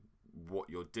see what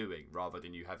you're doing, rather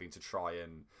than you having to try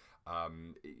and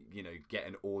get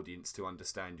an audience to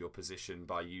understand your position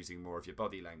by using more of your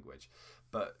body language.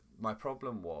 But my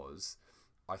problem was,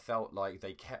 I felt like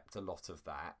they kept a lot of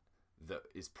that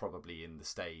is probably in the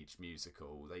stage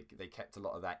musical. They kept a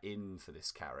lot of that in for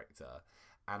this character,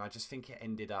 and I just think it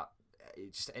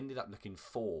just ended up looking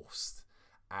forced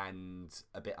and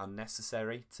a bit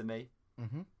unnecessary to me.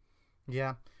 Mm-hmm.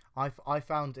 Yeah, I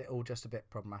found it all just a bit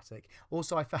problematic.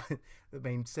 Also, I found,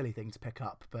 silly thing to pick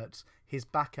up, but his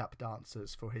backup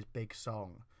dancers for his big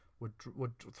song would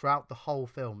throughout the whole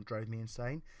film drove me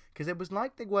insane, because it was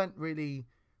like they weren't really.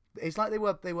 It's like they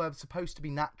were supposed to be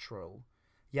natural,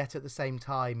 yet at the same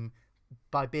time,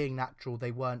 by being natural,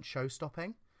 they weren't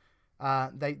show-stopping.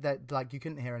 They like, you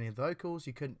couldn't hear any of the vocals.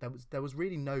 You couldn't. There was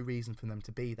really no reason for them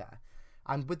to be there.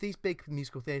 And with these big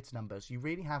musical theatre numbers, you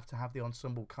really have to have the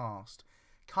ensemble cast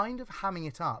kind of hamming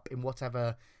it up in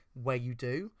whatever way you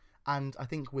do. And I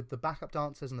think with the backup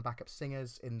dancers and the backup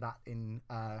singers in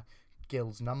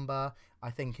Gil's number, I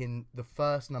think in the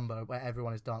first number where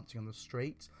everyone is dancing on the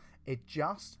street, it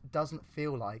just doesn't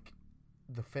feel like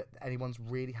anyone's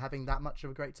really having that much of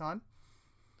a great time.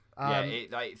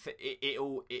 It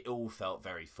all felt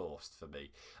very forced for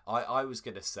me. I was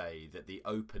going to say that the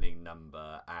opening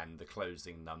number and the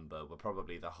closing number were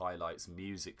probably the highlights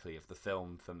musically of the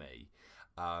film for me,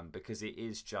 because it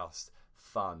is just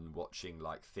fun watching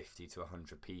like 50 to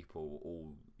 100 people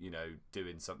all,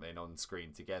 doing something on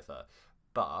screen together.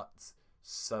 But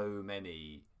so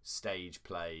many stage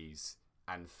plays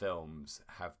and films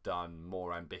have done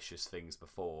more ambitious things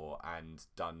before and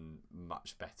done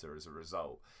much better as a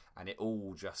result, and it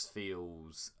all just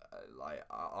feels like,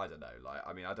 I don't know, like,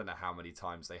 I mean, I don't know how many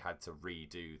times they had to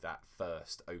redo that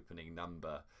first opening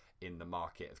number in the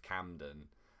market of Camden,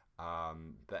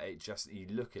 but it just, you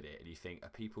look at it and you think, are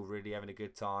people really having a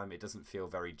good time? It doesn't feel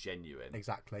very genuine.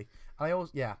 Exactly.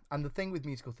 And the thing with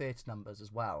musical theatre numbers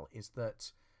as well is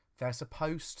that they're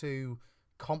supposed to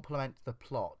complement the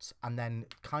plot and then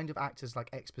kind of act as like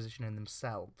exposition in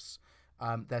themselves.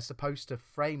 They're supposed to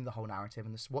frame the whole narrative,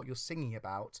 and what you're singing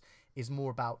about is more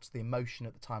about the emotion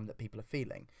at the time that people are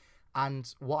feeling.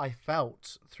 And what I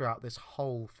felt throughout this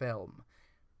whole film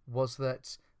was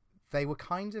that they were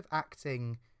kind of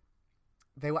acting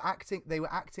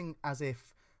as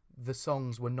if the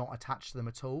songs were not attached to them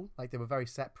at all, like they were very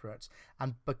separate.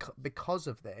 And because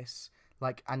of this,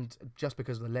 like, and just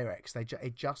because of the lyrics,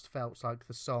 it just felt like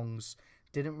the songs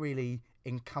didn't really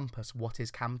encompass what is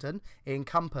Camden. It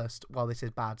encompassed, well, this is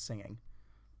bad singing.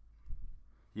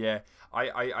 Yeah,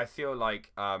 I feel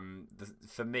like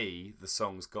for me the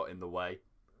songs got in the way.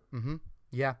 Mm-hmm.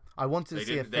 Yeah, I wanted to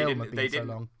see a film had been so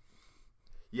long.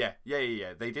 Yeah.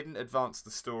 They didn't advance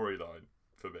the storyline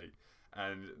for me,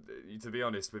 and to be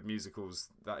honest, with musicals,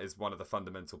 that is one of the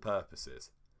fundamental purposes.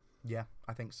 Yeah,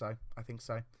 I think so.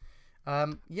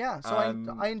 Yeah,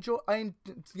 so I enjoy.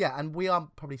 Yeah, and we are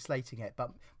probably slating it,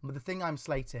 but the thing I'm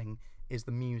slating is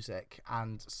the music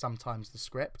and sometimes the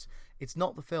script. It's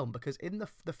not the film, because in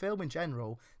the film in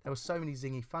general, there were so many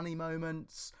zingy, funny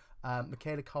moments.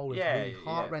 Michaela Cole is really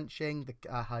heart-wrenching.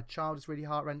 Her child is really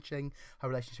heart-wrenching. Her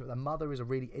relationship with her mother is a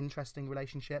really interesting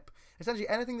relationship. Essentially,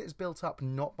 anything that is built up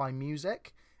not by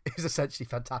music is essentially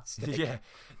fantastic. Yeah,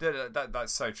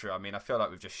 that's so true. I mean, I feel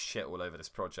like we've just shit all over this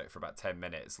project for about 10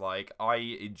 minutes. Like, I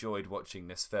enjoyed watching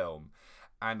this film,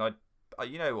 and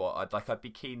you know what? I'd be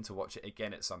keen to watch it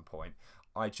again at some point.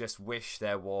 I just wish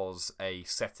there was a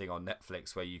setting on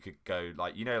Netflix where you could go,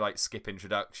 like, you know, like skip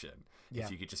introduction. Yeah.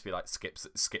 If you could just be like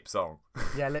skip song.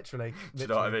 Yeah, literally. Do you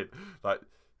know what I mean? Like,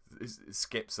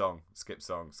 skip song.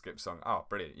 Oh,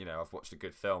 brilliant. You know, I've watched a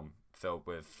good film filled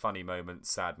with funny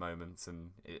moments, sad moments,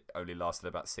 and it only lasted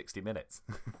about 60 minutes.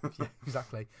 Yeah,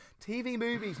 exactly. TV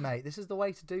movies, mate. This is the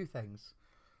way to do things.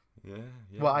 Yeah.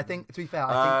 Well, I think, to be fair,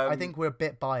 I think we're a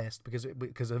bit biased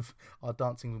because of our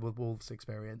Dancing with Wolves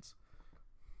experience.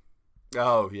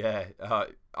 Oh yeah, I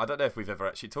don't know if we've ever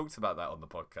actually talked about that on the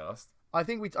podcast. I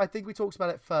think we talked about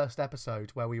it first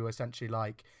episode, where we were essentially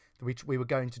like we were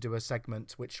going to do a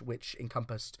segment which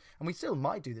encompassed, and we still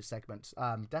might do this segment,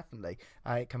 definitely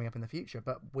coming up in the future.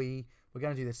 But we were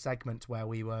going to do this segment where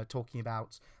we were talking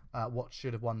about what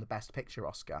should have won the Best Picture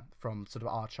Oscar from sort of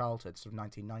our childhood, sort of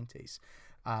 1990s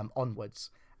onwards.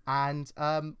 And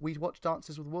we watched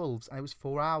Dances with Wolves, and it was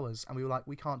 4 hours, and we were like,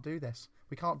 we can't do this.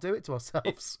 We can't do it to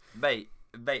ourselves. Mate,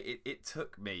 it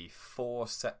took me 4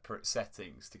 separate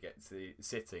sittings to get to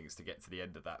the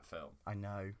end of that film. I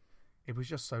know. It was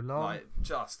just so long. Like,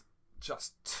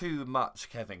 just too much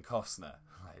Kevin Costner.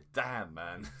 Like, damn,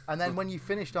 man. And then when you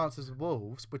finish Dances with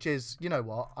Wolves, which is, you know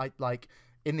what,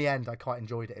 in the end, I quite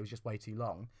enjoyed it. It was just way too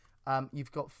long.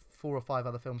 You've got 4 or 5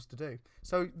 other films to do.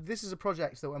 So this is a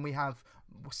project that when we have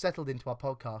settled into our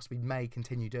podcast, we may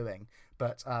continue doing.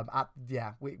 But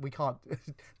we can't.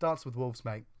 Dance with Wolves,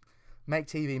 mate. Make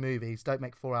TV movies. Don't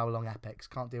make 4-hour-long epics.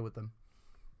 Can't deal with them.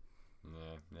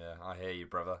 Yeah, I hear you,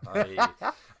 brother. I hear you.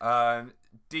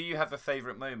 Do you have a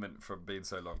favourite moment from being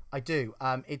so long? I do.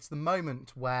 It's the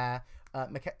moment where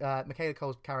Michaela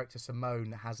Cole's character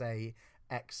Simone has a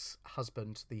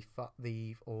ex-husband,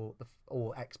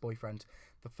 or ex-boyfriend,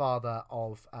 the father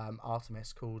of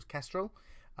Artemis, called Kestrel,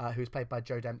 who is played by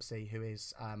Joe Dempsey, who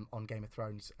is on Game of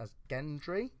Thrones as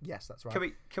Gendry. Yes, that's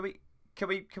right. Can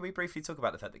we briefly talk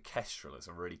about the fact that Kestrel is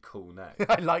a really cool name?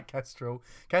 I like Kestrel.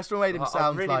 Kestrel made him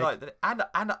sound I really like that.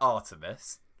 And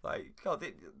Artemis. Like, God,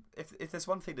 if there's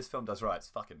one thing this film does right, it's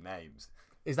fucking names.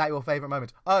 Is that your favourite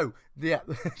moment? Oh, yeah.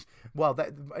 Well,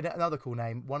 another cool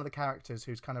name. One of the characters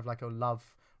who's kind of like a love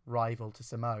rival to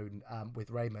Simone with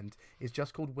Raymond is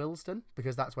just called Wilsden,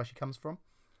 because that's where she comes from.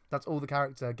 That's all the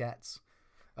character gets.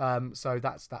 So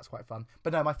that's quite fun.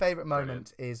 But no, my favourite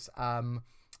moment is the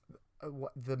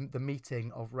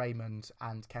meeting of Raymond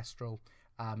and Kestrel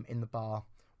in the bar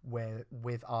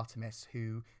with Artemis,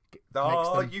 who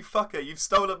you fucker, you've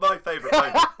stolen my favourite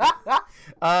moment.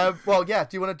 Well, yeah,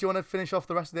 do you want to finish off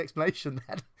the rest of the explanation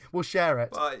then? We'll share it.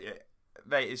 Well, yeah,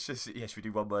 mate, it's just, should we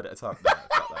do one word at a time?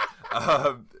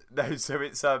 No, so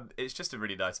it's just a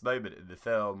really nice moment in the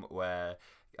film where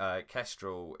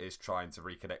Kestrel is trying to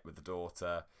reconnect with the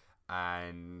daughter,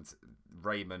 and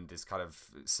Raymond is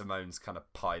Simone's kind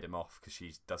of pied him off because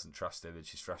she doesn't trust him and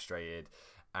she's frustrated,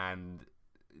 and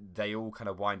they all kind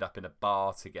of wind up in a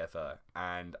bar together,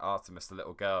 and Artemis, the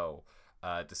little girl,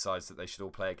 decides that they should all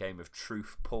play a game of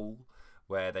truth pool,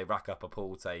 where they rack up a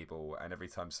pool table, and every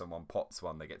time someone pots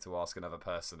one, they get to ask another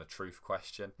person a truth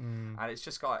question. And it's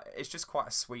just quite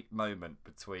a sweet moment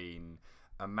between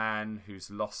a man who's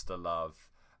lost a love,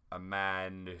 a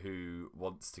man who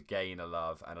wants to gain a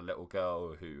love, and a little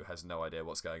girl who has no idea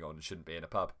what's going on and shouldn't be in a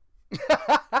pub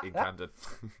in Camden.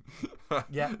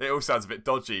 Yeah, it all sounds a bit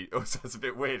dodgy. It all sounds a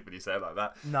bit weird when you say it like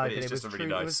that. No, but it's just a really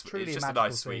nice. It's just a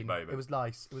nice, sweet moment. It was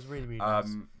nice. It was really, really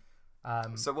nice.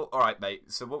 So all right,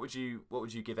 mate. So what would you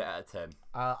give it out of 10?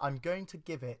 I'm going to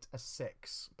give it a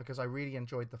 6 because I really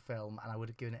enjoyed the film, and I would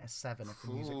have given it a 7 if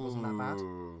the music wasn't that bad.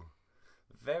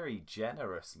 Very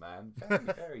generous, man. Very,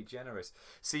 very generous.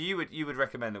 So you would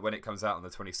recommend that when it comes out on the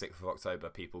 26th of October,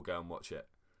 people go and watch it?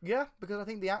 Yeah, because I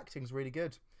think the acting's really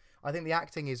good. I think the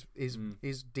acting is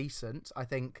decent. I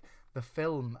think the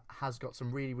film has got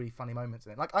some really, really funny moments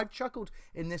in it. Like, I've chuckled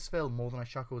in this film more than I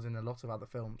chuckled in a lot of other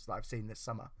films that I've seen this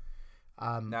summer.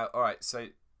 Now, all right, so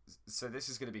So this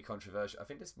is going to be controversial. I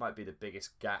think this might be the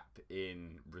biggest gap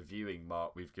in reviewing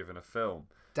mark we've given a film.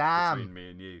 Damn. Between me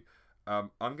and you.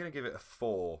 I'm going to give it a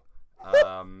 4.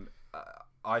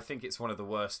 I think it's one of the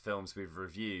worst films we've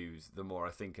reviewed, the more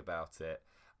I think about it.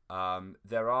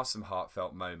 There are some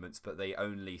heartfelt moments, but they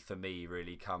only, for me,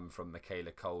 really come from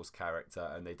Michaela Coel's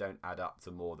character, and they don't add up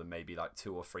to more than maybe like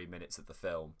 2 or 3 minutes of the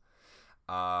film.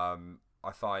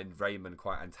 I find Raymond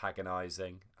quite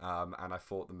antagonising, and I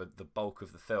thought the bulk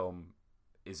of the film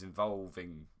is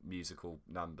involving musical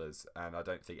numbers, and I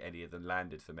don't think any of them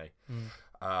landed for me.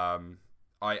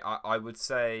 I would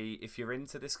say if you're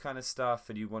into this kind of stuff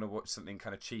and you want to watch something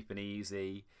kind of cheap and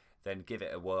easy, then give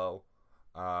it a whirl.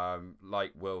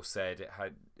 Like Will said,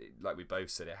 like we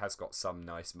both said, it has got some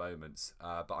nice moments,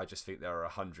 but I just think there are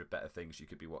 100 better things you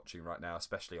could be watching right now,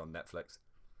 especially on Netflix.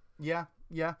 Yeah,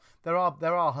 there are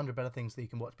 100 better things that you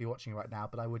can be watching right now,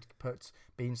 but I would put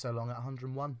Been So Long at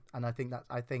 101, and I think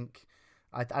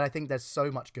there's so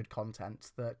much good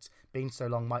content that Been So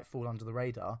Long might fall under the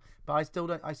radar, but I still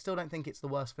don't think it's the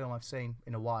worst film I've seen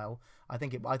in a while. I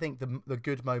think the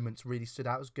good moments really stood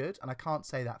out as good, and I can't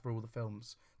say that for all the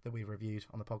films that we've reviewed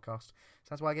on the podcast. So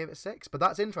that's why I gave it 6. But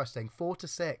that's interesting. 4 to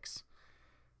 6.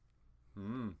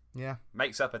 Yeah,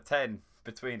 makes up a 10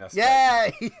 between us.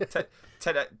 Yay!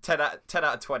 10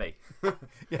 out of 20.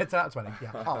 Yeah, 10 out of 20.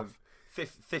 Yeah, half.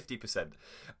 50%.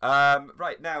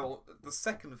 Right, now, the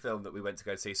second film that we went to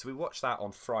go see, so we watched that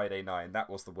on Friday night, and that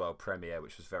was the world premiere,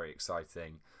 which was very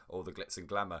exciting, all the glitz and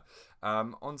glamour.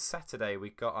 On Saturday,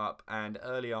 we got up, and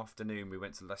early afternoon, we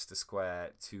went to Leicester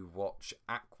Square to watch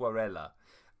Aquarella,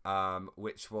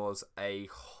 which was a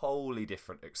wholly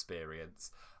different experience.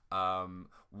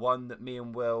 One that me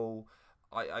and Will,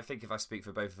 I think if I speak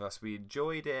for both of us, we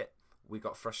enjoyed it, we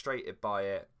got frustrated by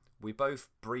it, we both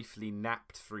briefly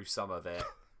napped through some of it.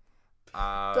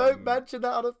 Don't mention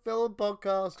that on a film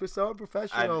podcast. We're so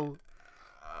unprofessional.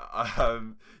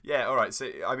 Yeah, all right. So,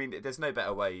 I mean, there's no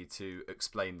better way to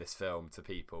explain this film to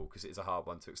people, because it's a hard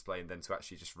one to explain, than to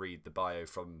actually just read the bio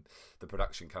from the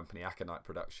production company, Aconite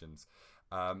Productions.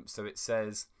 So it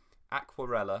says,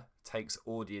 Aquarella takes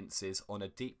audiences on a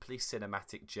deeply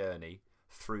cinematic journey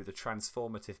through the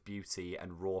transformative beauty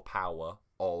and raw power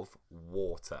of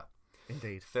water.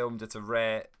 Indeed. Filmed at a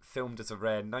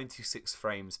rare 96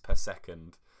 frames per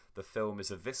second, the film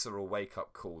is a visceral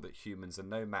wake-up call that humans are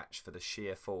no match for the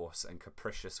sheer force and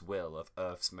capricious will of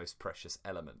Earth's most precious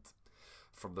element.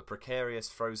 From the precarious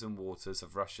frozen waters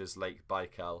of Russia's Lake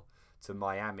Baikal to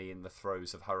Miami in the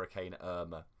throes of Hurricane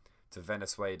Irma to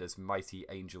Venezuela's mighty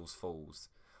Angels Falls,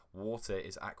 water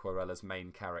is Aquarella's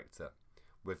main character,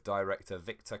 with director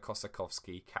Victor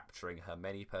Kossakovsky capturing her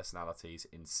many personalities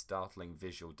in startling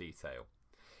visual detail.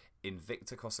 In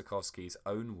Victor Kossakovsky's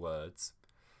own words...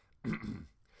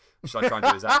 Should I try and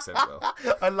do his accent, Will?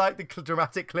 I like the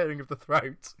dramatic clearing of the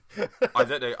throat. I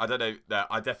don't know. No,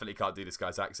 I definitely can't do this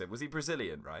guy's accent. Was he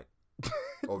Brazilian, right?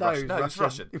 Or No, Russian? he No, was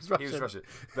Russian. He was Russian.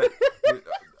 But...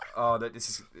 Oh, no, this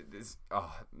is...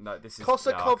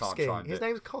 Kossakovsky. No, His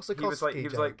name's Kossakovsky. He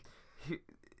was like...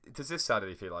 Does this sound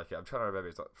anything like it? I'm trying to remember.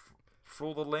 It's like,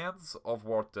 through the lens of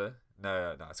water.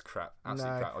 No, it's crap.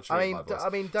 Absolute crap. I'll try my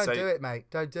voice. Don't do it,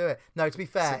 mate. Don't do it. No, to be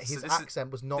fair, So his this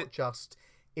accent was not just...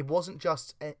 It wasn't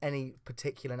just any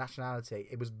particular nationality.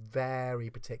 It was very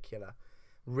particular.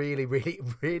 Really, really,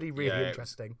 really, really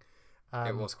interesting.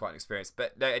 It was quite an experience.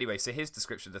 But no, anyway, so his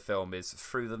description of the film is,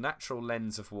 through the natural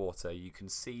lens of water, you can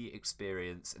see,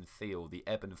 experience, and feel the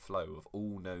ebb and flow of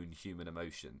all known human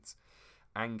emotions.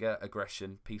 Anger,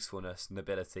 aggression, peacefulness,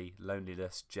 nobility,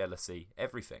 loneliness, jealousy,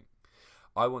 everything.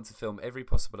 I want to film every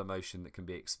possible emotion that can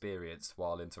be experienced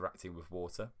while interacting with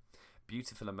water.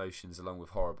 Beautiful emotions along with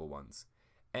horrible ones.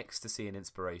 Ecstasy and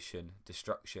inspiration,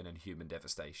 destruction and human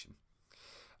devastation.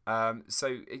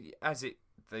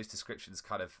 Those descriptions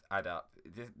kind of add up.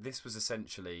 This was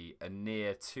essentially a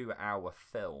near 2-hour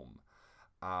film,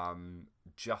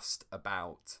 just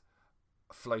about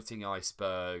floating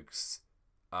icebergs,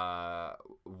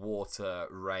 water,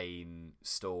 rain,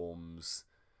 storms,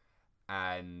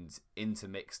 and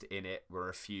intermixed in it were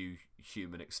a few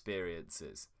human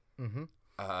experiences. Mm-hmm.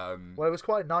 Well, it was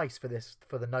quite nice for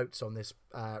the notes on this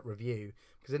review,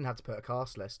 because I didn't have to put a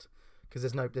cast list, because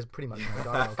there's pretty much no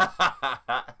dialogue.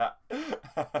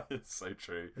 It's so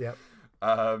true. Yep.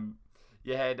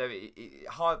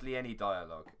 Hardly any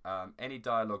dialogue. Any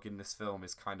dialogue in this film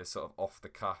is kind of sort of off the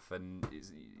cuff, and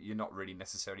you're not really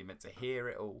necessarily meant to hear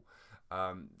it all.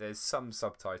 There's some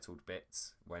subtitled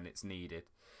bits when it's needed.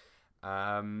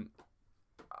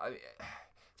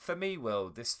 For me,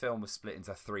 Will, this film was split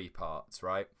into 3 parts,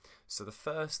 right? So the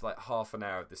first half an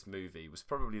hour of this movie was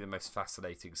probably the most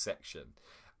fascinating section.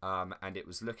 and it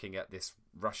was looking at this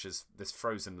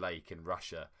frozen lake in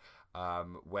Russia,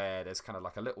 where there's kind of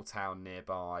like a little town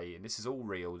nearby, and this is all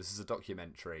real. This is a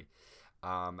documentary,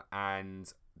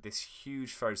 and this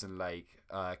huge frozen lake,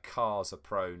 cars are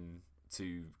prone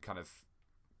to kind of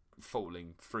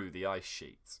falling through the ice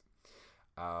sheet.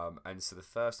 And so the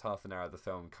first half an hour of the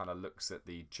film kind of looks at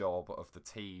the job of the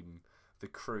team, the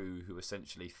crew, who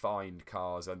essentially find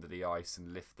cars under the ice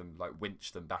and lift them, like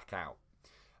winch them back out.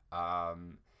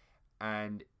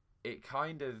 And it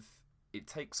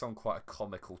takes on quite a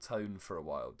comical tone for a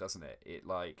while, doesn't it?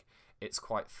 It's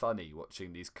quite funny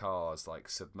watching these cars like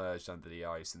submerged under the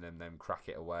ice and then them crack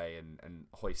it away and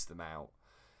hoist them out.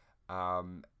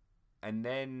 And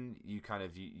then you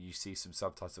see some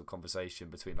subtitle conversation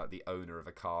between like the owner of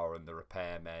a car and the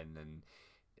repairmen, and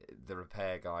the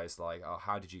repair guy's like, "Oh,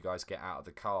 how did you guys get out of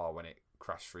the car when it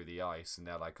crashed through the ice?" And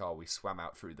they're like, "Oh, we swam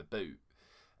out through the boot."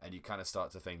 And you kind of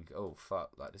start to think, "Oh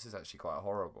fuck, like this is actually quite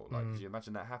horrible. Like, could you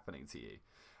imagine that happening to you?"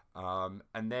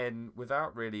 And then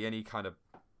without really any kind of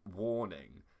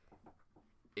warning,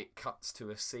 it cuts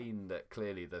to a scene that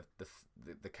clearly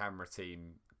the camera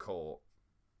team caught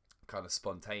kind of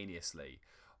spontaneously,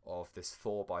 of this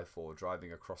 4x4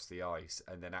 driving across the ice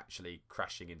and then actually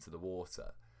crashing into the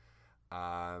water.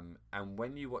 And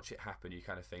when you watch it happen, you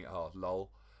kind of think, "Oh,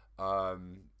 lol,"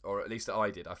 or at least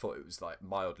I did. I thought it was like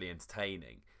mildly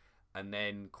entertaining. And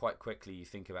then quite quickly you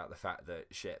think about the fact that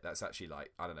shit, that's actually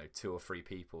like, I don't know, 2 or 3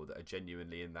 people that are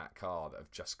genuinely in that car that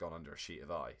have just gone under a sheet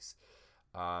of ice.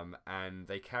 And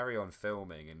they carry on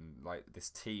filming, and like this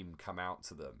team come out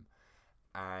to them,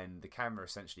 and the camera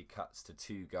essentially cuts to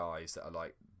 2 guys that are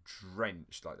like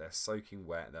drenched, like they're soaking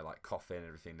wet, and they're like coughing and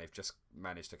everything. They've just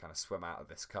managed to kind of swim out of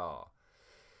this car.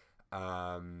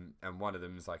 And one of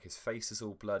them's like, his face is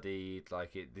all bloodied.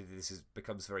 Like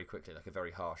becomes very quickly like a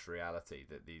very harsh reality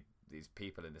that these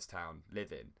people in this town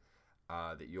live in,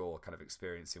 that you're kind of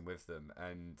experiencing with them.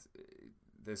 And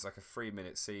there's like a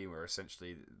 3-minute scene where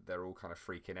essentially they're all kind of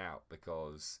freaking out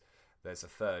because there's a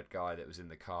third guy that was in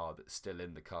the car that's still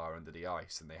in the car under the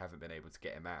ice, and they haven't been able to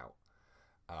get him out.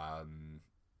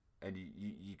 And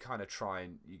you kind of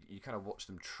you kind of watch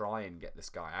them try and get this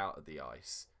guy out of the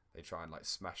ice. They try and like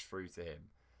smash through to him,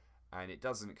 and it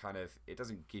doesn't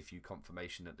give you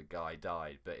confirmation that the guy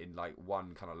died, but in like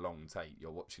one kind of long take,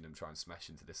 you're watching them try and smash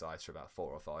into this ice for about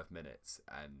 4 or 5 minutes,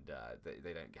 and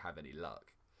they don't have any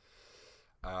luck.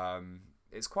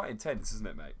 It's quite intense, isn't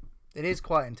it, mate? It is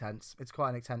quite intense. It's quite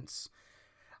an intense.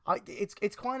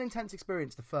 It's quite an intense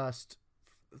experience. The first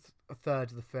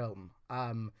third of the film.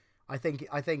 I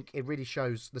think it really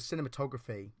shows the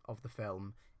cinematography of the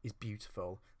film is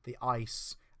beautiful. The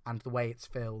ice and the way it's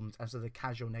filmed, and so the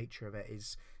casual nature of it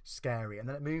is scary. And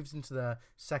then it moves into the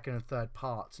second and third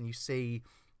parts, and you see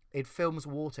it films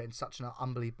water in such an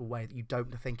unbelievable way that you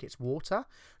don't think it's water.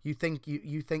 You think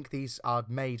these are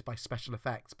made by special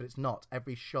effects, but it's not.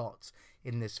 Every shot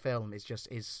in this film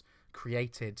is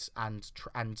created and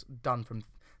done from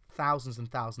thousands and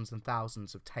thousands and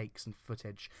thousands of takes and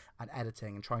footage and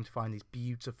editing, and trying to find these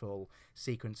beautiful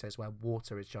sequences where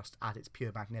water is just at its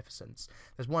pure magnificence.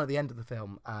 There's one at the end of the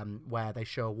film where they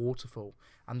show a waterfall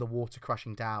and the water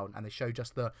crashing down, and they show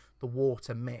just the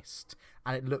water mist,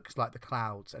 and it looks like the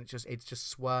clouds, and it's just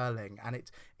swirling, and it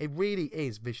really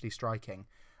is visually striking.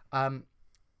 The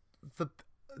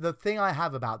thing I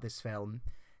have about this film,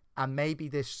 and maybe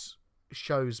this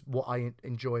shows what I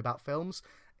enjoy about films,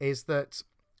 is that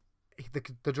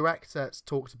the director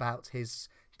talked about his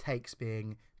takes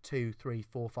being 2, 3,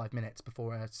 4, 5 minutes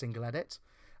before a single edit,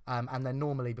 and then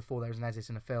normally before there's an edit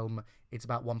in a film, it's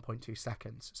about 1.2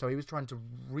 seconds. So he was trying to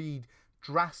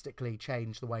drastically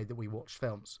change the way that we watch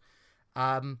films.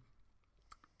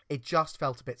 It just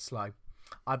felt a bit slow,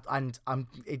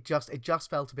 it just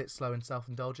felt a bit slow and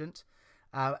self-indulgent,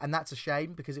 and that's a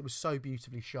shame because it was so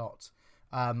beautifully shot.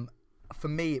 For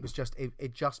me, it was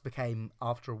it just became,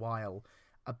 after a while,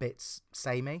 a bit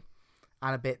samey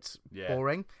and a bit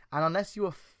boring. And unless you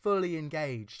were fully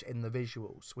engaged in the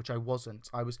visuals, which I wasn't,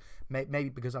 I was maybe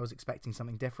because I was expecting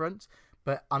something different,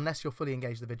 but unless you're fully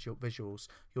engaged in the visuals,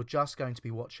 you're just going to be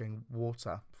watching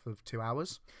water for 2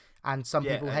 hours. And some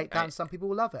people hate that and some people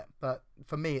will love it. But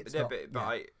for me, it's not.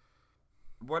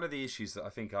 One of the issues that I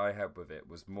think I had with it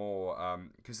was more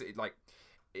because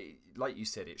like you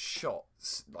said, it's shot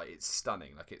like it's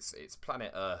stunning, like it's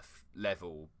planet Earth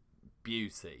level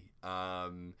beauty,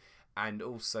 and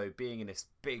also being in this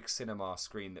big cinema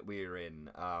screen that we were in,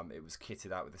 it was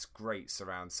kitted out with this great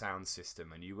surround sound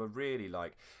system, and you were really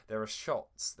like, there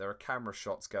are camera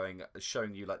shots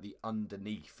showing you like the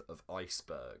underneath of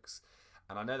icebergs,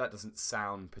 And I know that doesn't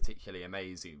sound particularly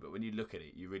amazing, but when you look at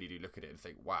it, you really do look at it and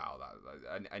think, wow.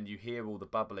 And you hear all the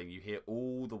bubbling, you hear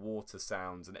all the water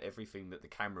sounds and everything that the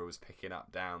camera was picking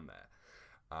up down there.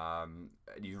 And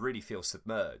you really feel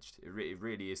submerged. It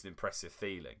really is an impressive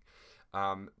feeling.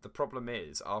 The problem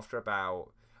is, after about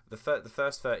the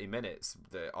first 30 minutes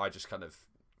that I just kind of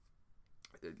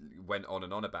went on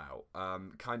and on about,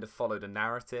 kind of followed a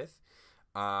narrative.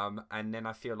 And then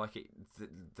I feel like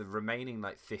the remaining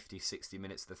like 50-60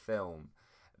 minutes of the film,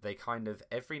 they kind of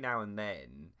every now and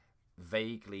then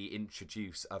vaguely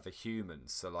introduce other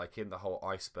humans. So like in the whole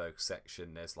iceberg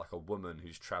section, there's like a woman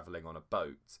who's traveling on a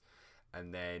boat,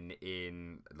 and then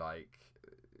in like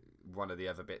one of the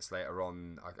other bits later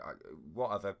on,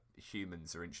 what other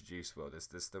humans are introduced? Well,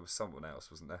 there was someone else,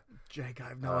 wasn't there? Jake, I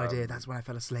have no idea. That's when I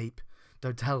fell asleep.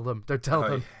 Don't tell them. Don't tell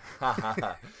them.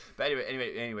 But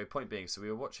anyway. Point being, so we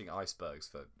were watching icebergs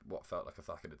for what felt like a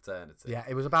fucking eternity. Yeah,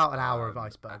 it was about an hour of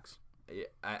icebergs.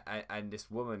 And this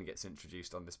woman gets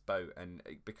introduced on this boat, and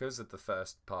because of the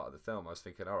first part of the film, I was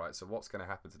thinking, all right, so what's going to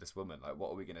happen to this woman? Like, what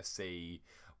are we going to see?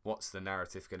 What's the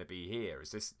narrative going to be here?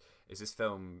 Is this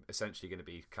film essentially going to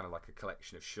be kind of like a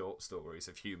collection of short stories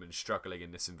of humans struggling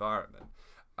in this environment?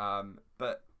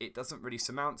 But it doesn't really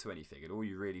surmount to anything, and all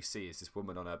you really see is this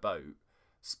woman on her boat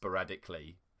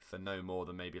sporadically for no more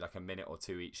than maybe like a minute or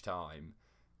two each time,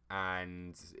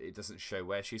 and it doesn't show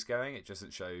where she's going. It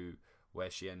doesn't show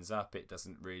where she ends up. It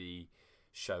doesn't really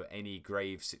show any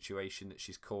grave situation that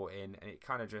she's caught in, and it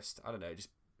kind of just, I don't know,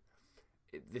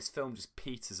 this film just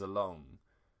peters along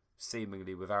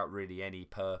seemingly without really any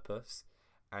purpose,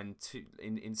 and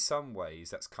in some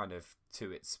ways that's kind of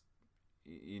to its,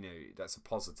 you know, that's a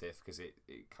positive, because it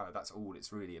kind of, that's all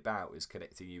it's really about, is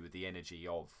connecting you with the energy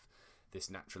of this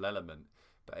natural element.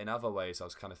 But in other ways I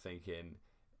was kind of thinking,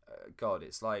 God,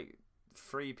 it's like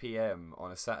 3 p.m.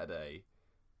 on a Saturday.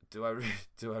 Do I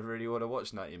really want to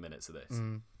watch 90 minutes of this?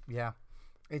 Yeah,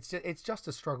 it's just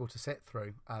a struggle to sit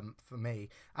through for me.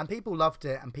 And people loved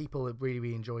it, and people really,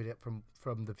 really enjoyed it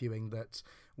from the viewing that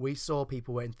we saw.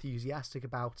 People were enthusiastic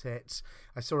about it.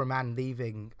 I saw a man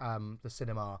leaving the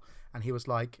cinema, and he was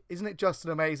like, "Isn't it just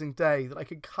an amazing day that I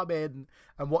could come in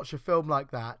and watch a film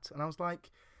like that?" And I was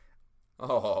like,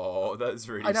 "Oh, that's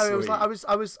really." I know. Sweet. It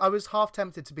was like I was half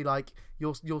tempted to be like,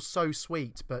 "You're so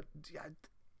sweet," but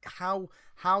how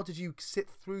did you sit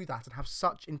through that and have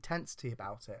such intensity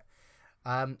about it?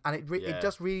 And it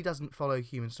just really doesn't follow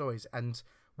human stories. And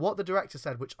what the director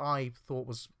said, which I thought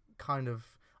was kind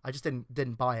of, I just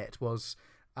didn't buy it, was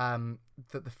that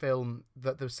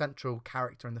the central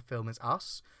character in the film is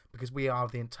us, because we are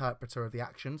the interpreter of the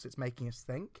actions. It's making us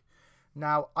think.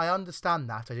 Now, I understand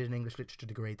that. I did an English literature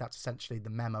degree. That's essentially the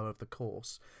memo of the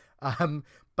course.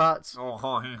 But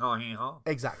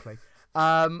exactly.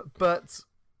 But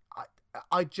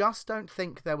I just don't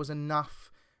think there was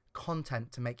enough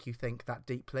content to make you think that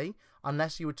deeply,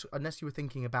 unless you were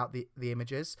thinking about the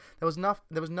images. There was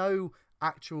no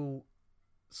actual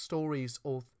stories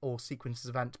or sequences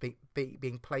of events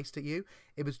being placed at you.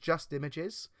 It was just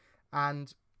images,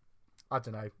 and I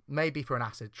don't know, maybe for an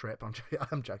acid trip.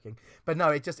 I'm joking, but no,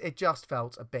 it just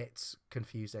felt a bit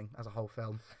confusing as a whole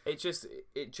film. It just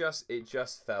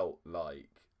felt like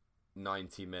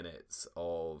 90 minutes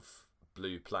of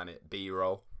Blue Planet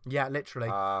B-roll. Yeah, literally.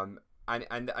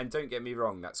 And don't get me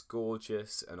wrong, that's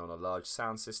gorgeous, and on a large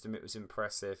sound system it was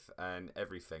impressive and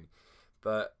everything,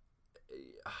 but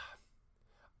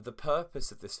the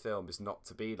purpose of this film is not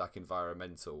to be like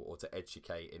environmental or to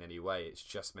educate in any way. It's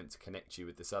just meant to connect you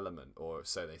with this element, or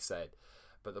so they said.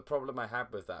 But the problem I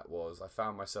had with that was I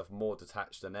found myself more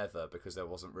detached than ever, because there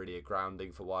wasn't really a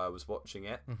grounding for why I was watching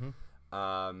it.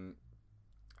 I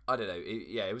don't know.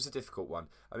 It was a difficult one.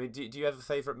 I mean, do you have a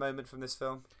favourite moment from this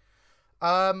film?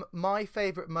 My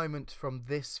favourite moment from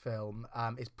this film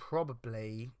is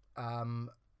probably I've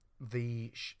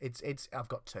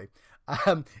got two.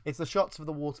 It's the shots of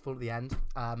the waterfall at the end,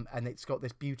 and it's got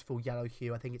this beautiful yellow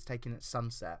hue. I think it's taken at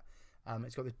sunset.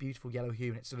 It's got this beautiful yellow hue,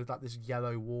 and it's sort of like this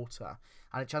yellow water,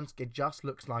 and it just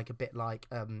looks like a bit like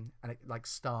like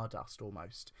stardust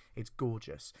almost. It's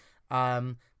gorgeous.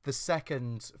 The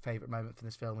second favourite moment from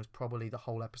this film was probably the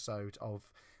whole episode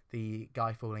of the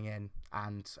guy falling in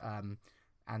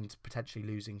and potentially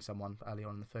losing someone early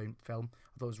on in the film.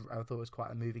 I thought it was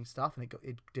quite a moving stuff, and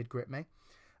it did grip me.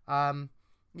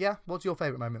 Yeah, what's your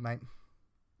favourite moment, mate?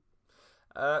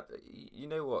 You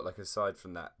know what? Like, aside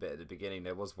from that bit at the beginning,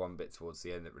 there was one bit towards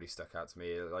the end that really stuck out to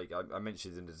me. Like I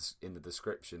mentioned in the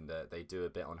description that they do a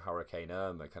bit on Hurricane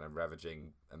Irma, kind of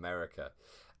ravaging America.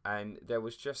 And there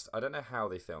was just, I don't know how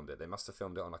they filmed it. They must have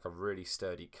filmed it on like a really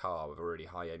sturdy car with a really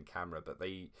high-end camera, but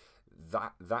they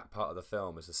that part of the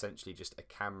film is essentially just a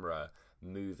camera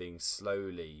moving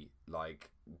slowly like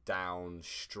down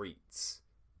streets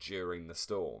during the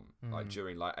storm, like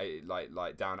during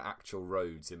like down actual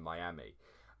roads in Miami,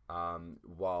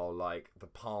 while like the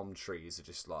palm trees are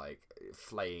just like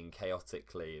flaying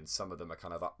chaotically, and some of them are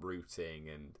kind of uprooting,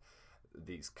 and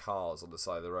these cars on the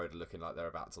side of the road are looking like they're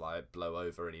about to like blow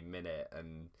over any minute,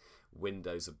 and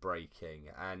windows are breaking.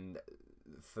 And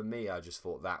for me, I just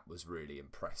thought that was really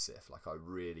impressive. Like, I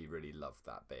really, really loved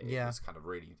that bit. Yeah. It was kind of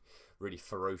really, really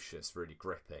ferocious, really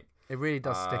gripping. It really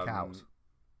does stick out.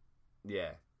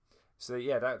 Yeah. So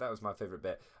yeah, that was my favourite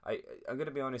bit. I'm going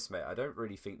to be honest, mate. I don't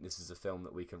really think this is a film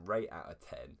that we can rate out of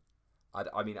 10.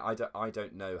 I mean, I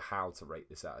don't know how to rate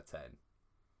this out of 10.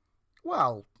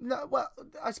 Well, no,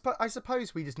 I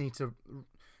suppose we just need to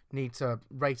rate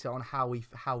it on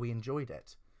how we enjoyed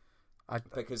it.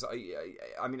 Because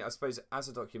I mean, I suppose as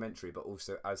a documentary, but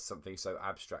also as something so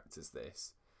abstract as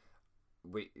this,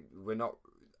 we're not.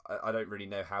 I don't really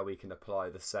know how we can apply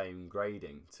the same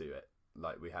grading to it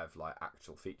like we have like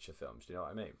actual feature films. Do you know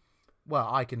what I mean? Well,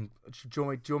 I can. Do you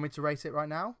want me to rate it right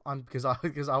now? Because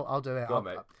I'll do it. Go on,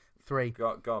 mate. 3.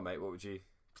 Go on, mate. What would you?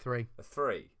 3. A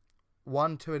 3.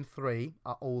 1, 2, and 3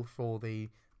 are all for the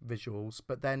visuals,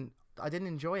 but then I didn't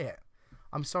enjoy it.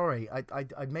 I'm sorry. I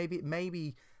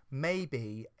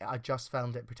maybe I just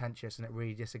found it pretentious and it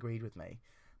really disagreed with me.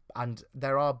 And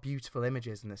there are beautiful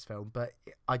images in this film, but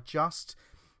I just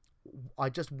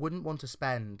wouldn't want to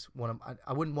spend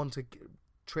I wouldn't want to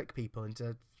trick people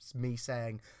into me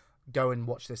saying, go and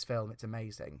watch this film, it's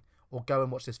amazing, or go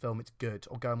and watch this film, it's good,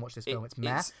 or go and watch this film, it's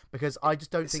meh, because I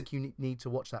just don't think you need to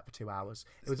watch that for 2 hours.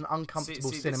 It was an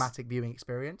uncomfortable cinematic viewing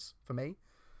experience for me.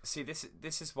 See,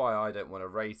 this is why I don't want to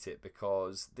rate it,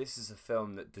 because this is a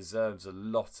film that deserves a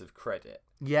lot of credit.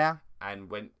 Yeah.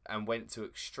 And went to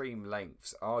extreme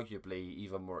lengths, arguably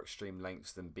even more extreme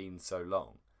lengths than Been So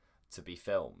Long, to be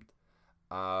filmed.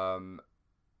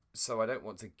 So I don't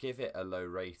want to give it a low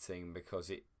rating because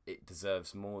it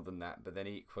deserves more than that, but then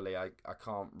equally I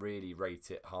can't really rate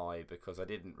it high because I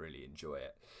didn't really enjoy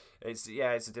it. It's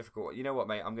a difficult. You know what,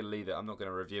 mate? I'm going to leave it. I'm not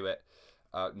going to review it.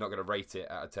 Not going to rate it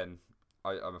out of 10.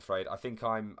 I'm afraid. I think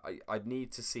I'd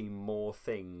need to see more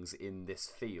things in this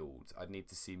field. I'd need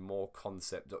to see more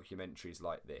concept documentaries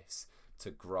like this to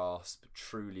grasp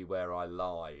truly where I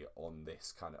lie on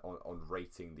this kind of on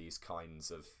rating these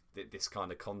kinds of this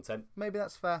kind of content. Maybe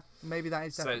that's fair. Maybe that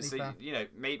is definitely fair. You know,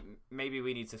 maybe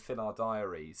we need to fill our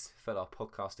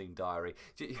podcasting diary.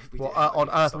 On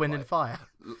Earth, Wind and Fire.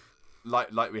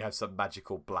 Like we have some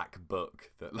magical black book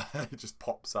that just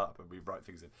pops up and we write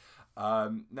things in.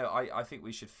 No, I think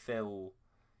we should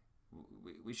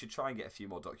we should try and get a few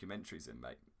more documentaries in,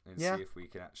 mate, and see if we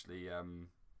can actually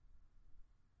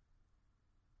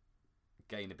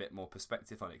gain a bit more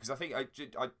perspective on it. Because I think I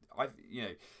you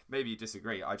know, maybe you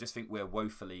disagree. I just think we're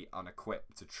woefully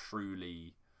unequipped to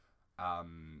truly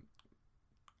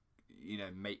you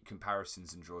know, make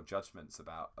comparisons and draw judgments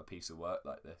about a piece of work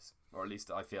like this, or at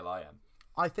least I feel I am.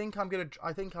 I think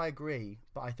I agree,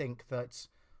 but I think that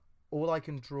all I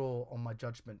can draw on my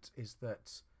judgment is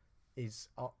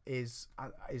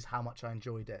how much I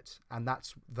enjoyed it, and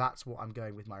that's what I'm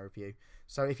going with my review.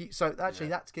 So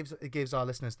that gives our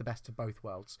listeners the best of both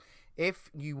worlds. If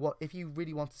you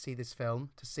really want to see this film,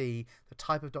 to see the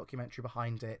type of documentary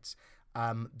behind it,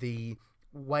 the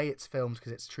way it's filmed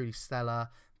because it's truly stellar,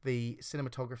 the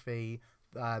cinematography,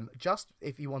 just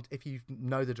if you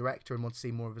know the director and want to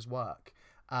see more of his work,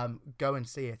 go and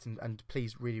see it and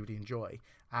please really, really enjoy.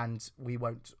 And we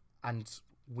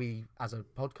as a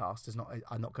podcast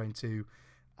I'm not going to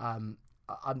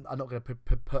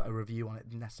put a review on it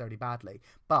necessarily badly,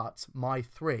 but my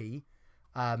 3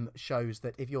 shows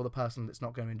that if you're the person that's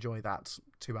not going to enjoy that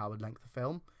 2-hour length of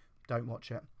film, don't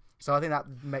watch it. So I think that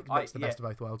makes the best of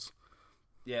both worlds.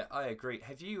 Yeah, I agree.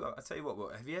 I'll tell you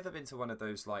what, have you ever been to one of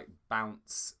those like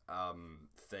bounce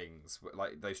things,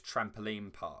 like those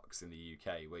trampoline parks in the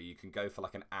UK where you can go for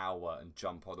like an hour and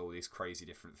jump on all these crazy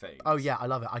different things? Oh yeah, I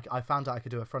love it. I found out I could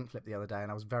do a front flip the other day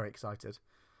and I was very excited.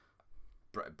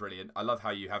 Brilliant. I love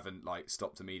how you haven't like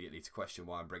stopped immediately to question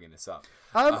why I'm bringing this up.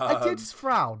 I did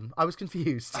frown. I was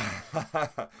confused.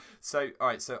 So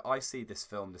I see this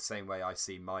film the same way I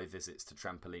see my visits to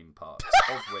trampoline parks,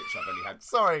 of which I've only had.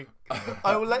 Sorry,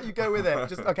 I will let you go with it.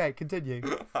 Just okay, continue.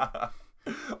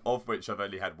 Of which I've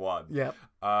only had one. Yeah.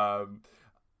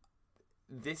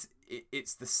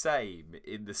 It's the same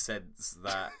in the sense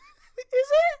that. Is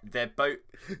it?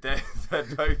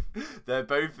 They're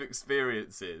both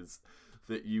experiences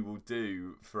that you will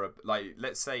do for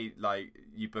let's say like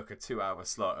you book a 2-hour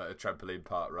slot at a trampoline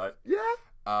park, right?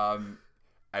 Yeah.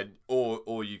 and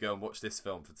or you go and watch this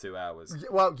film for 2 hours.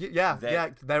 Well, yeah.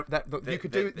 You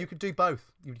could do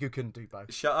both. You couldn't do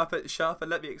both. Shut up and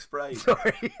let me explain.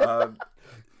 Sorry.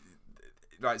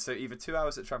 Right, so either 2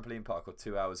 hours at Trampoline Park or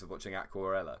 2 hours of watching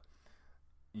Aquarella.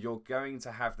 You're going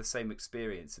to have the same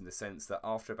experience in the sense that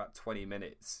after about 20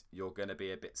 minutes, you're going to be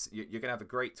you're going to have a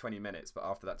great 20 minutes, but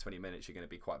after that 20 minutes, you're going to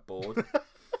be quite bored.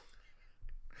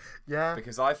 Yeah.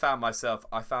 Because I found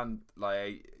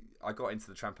like I got into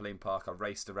the trampoline park, I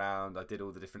raced around, I did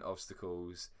all the different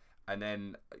obstacles, and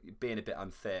then being a bit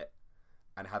unfit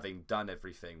and having done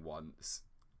everything once,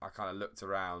 I kind of looked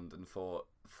around and thought,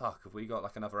 "Fuck, have we got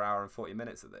like another hour and 40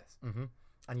 minutes of this?" Mm-hmm.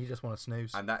 And you just want to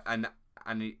snooze. And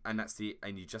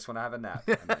you just want to have a nap,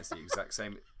 and that is the exact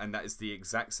same. And that is the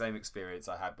exact same experience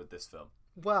I had with this film.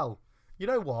 Well, you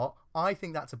know what? I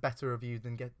think that's a better review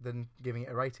than giving it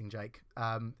a rating, Jake.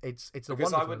 It's a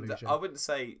wonderful illusion. I wouldn't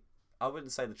say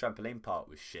the trampoline park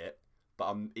was shit, but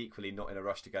I'm equally not in a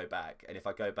rush to go back. And if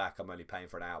I go back, I'm only paying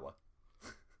for an hour,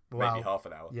 maybe half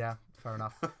an hour. Yeah, fair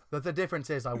enough. The difference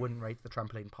is I wouldn't rate the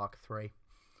trampoline park 3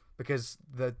 because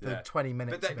the 20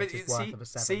 minutes of it is worth of a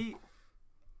 7. See,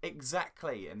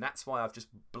 exactly, and that's why I've just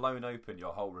blown open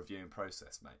your whole reviewing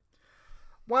process, mate.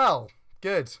 Well,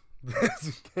 good.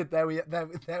 Good. There we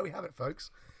have it,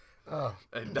 folks. Oh.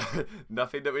 And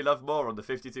nothing that we love more on the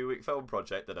 52-week film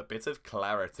project than a bit of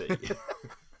clarity.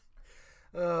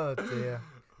 Oh dear.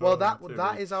 Well,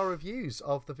 that is our reviews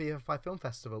of the VFI Film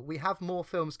Festival. We have more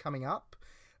films coming up.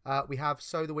 We have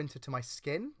Sew the Winter to My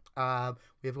Skin. We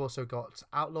have also got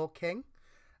Outlaw King.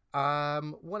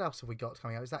 What else have we got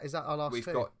coming out? Is that our last? We've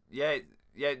got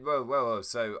well.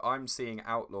 So I'm seeing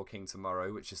Outlaw King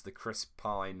tomorrow, which is the Chris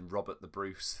Pine, Robert the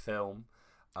Bruce film.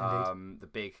 The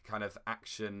big kind of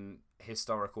action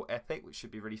historical epic, which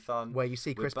should be really fun. Where you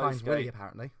see Chris Pine's Willie,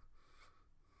 apparently.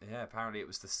 Yeah, apparently it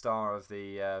was the star of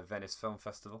the Venice Film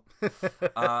Festival.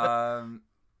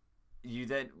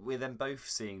 We're then both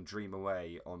seeing Dream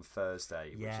Away on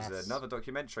Thursday, which is another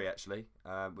documentary actually,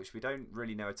 which we don't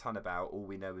really know a ton about. All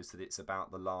we know is that it's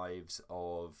about the lives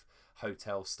of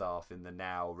hotel staff in the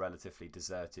now relatively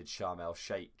deserted Sharm el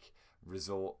Sheikh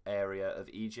resort area of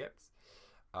Egypt.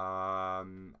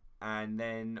 And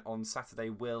then on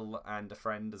Saturday, Will and a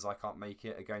friend, as I can't make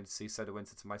it, are going to see Sew the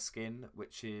Winter to My Skin,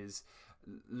 which is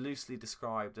loosely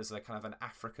described as a kind of an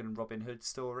African Robin Hood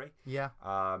story. Yeah.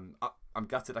 I'm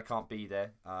gutted I can't be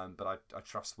there, but I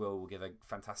trust Will give a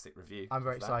fantastic review. I'm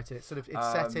very excited. It's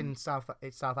set in South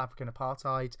African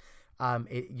apartheid.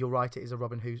 You're right, it is a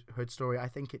Robin Hood story. I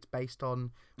think it's based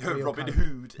on Robin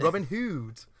Hood. Robin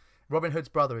Hood. Robin Hood's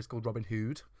brother is called Robin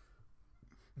Hood.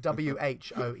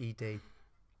 WHOED.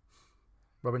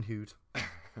 Robin Hood.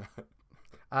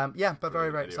 But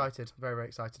very, very excited. Very, very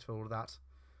excited for all of that.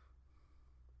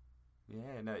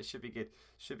 Yeah, no, it should be good.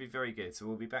 Should be very good. So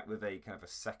we'll be back with a kind of a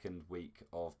second week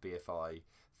of BFI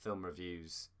film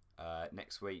reviews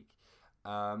next week.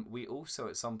 We also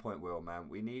at some point,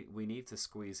 we need to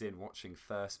squeeze in watching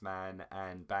First Man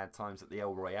and Bad Times at the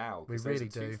El Royale. We really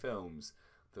do. Two films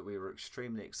that we were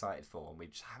extremely excited for, and we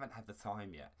just haven't had the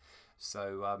time yet.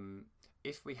 So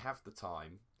if we have the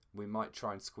time, we might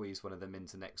try and squeeze one of them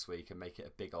into next week and make it a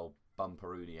big old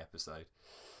bumperoony episode.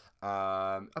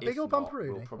 A big old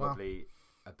bumperoony? We'll probably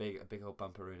a big old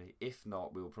bumperoony. If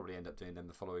not, we will probably end up doing them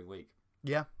the following week.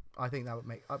 Yeah, I think that would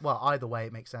make... Well, either way,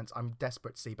 it makes sense. I'm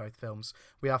desperate to see both films.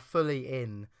 We are fully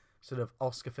in sort of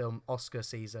Oscar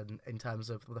season in terms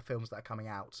of the films that are coming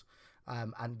out,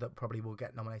 and that probably will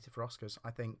get nominated for Oscars.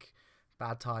 I think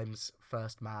Bad Times,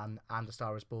 First Man, and A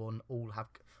Star Is Born all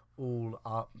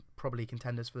are probably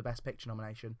contenders for the Best Picture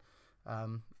nomination.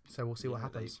 So we'll see what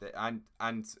happens.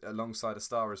 And alongside A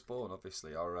Star Is Born,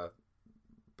 obviously, our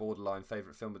borderline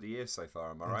favourite film of the year so far.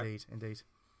 Am I right? Indeed.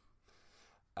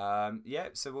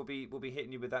 So we'll be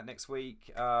hitting you with that next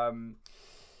week.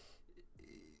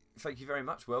 Thank you very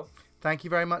much, Will. Thank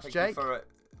you very much, Jake.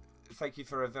 Thank you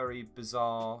for a very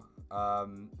bizarre,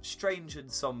 strange and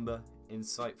sombre,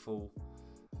 insightful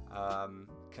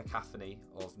cacophony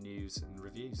of news and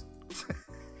reviews.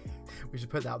 We should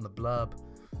put that on the blurb.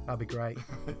 That'd be great.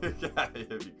 Yeah,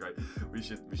 it'd be great. We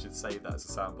should save that as a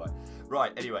soundbite.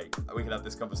 Right, anyway, we can have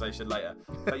this conversation later.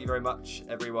 Thank you very much,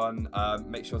 everyone.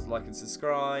 Make sure to like and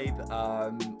subscribe.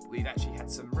 We've actually had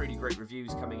some really great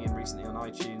reviews coming in recently on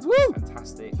iTunes. Woo!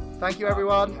 Fantastic. Thank you,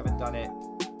 everyone. If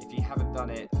you haven't done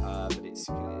it, but it's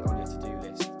on your to-do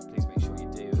list, please make sure you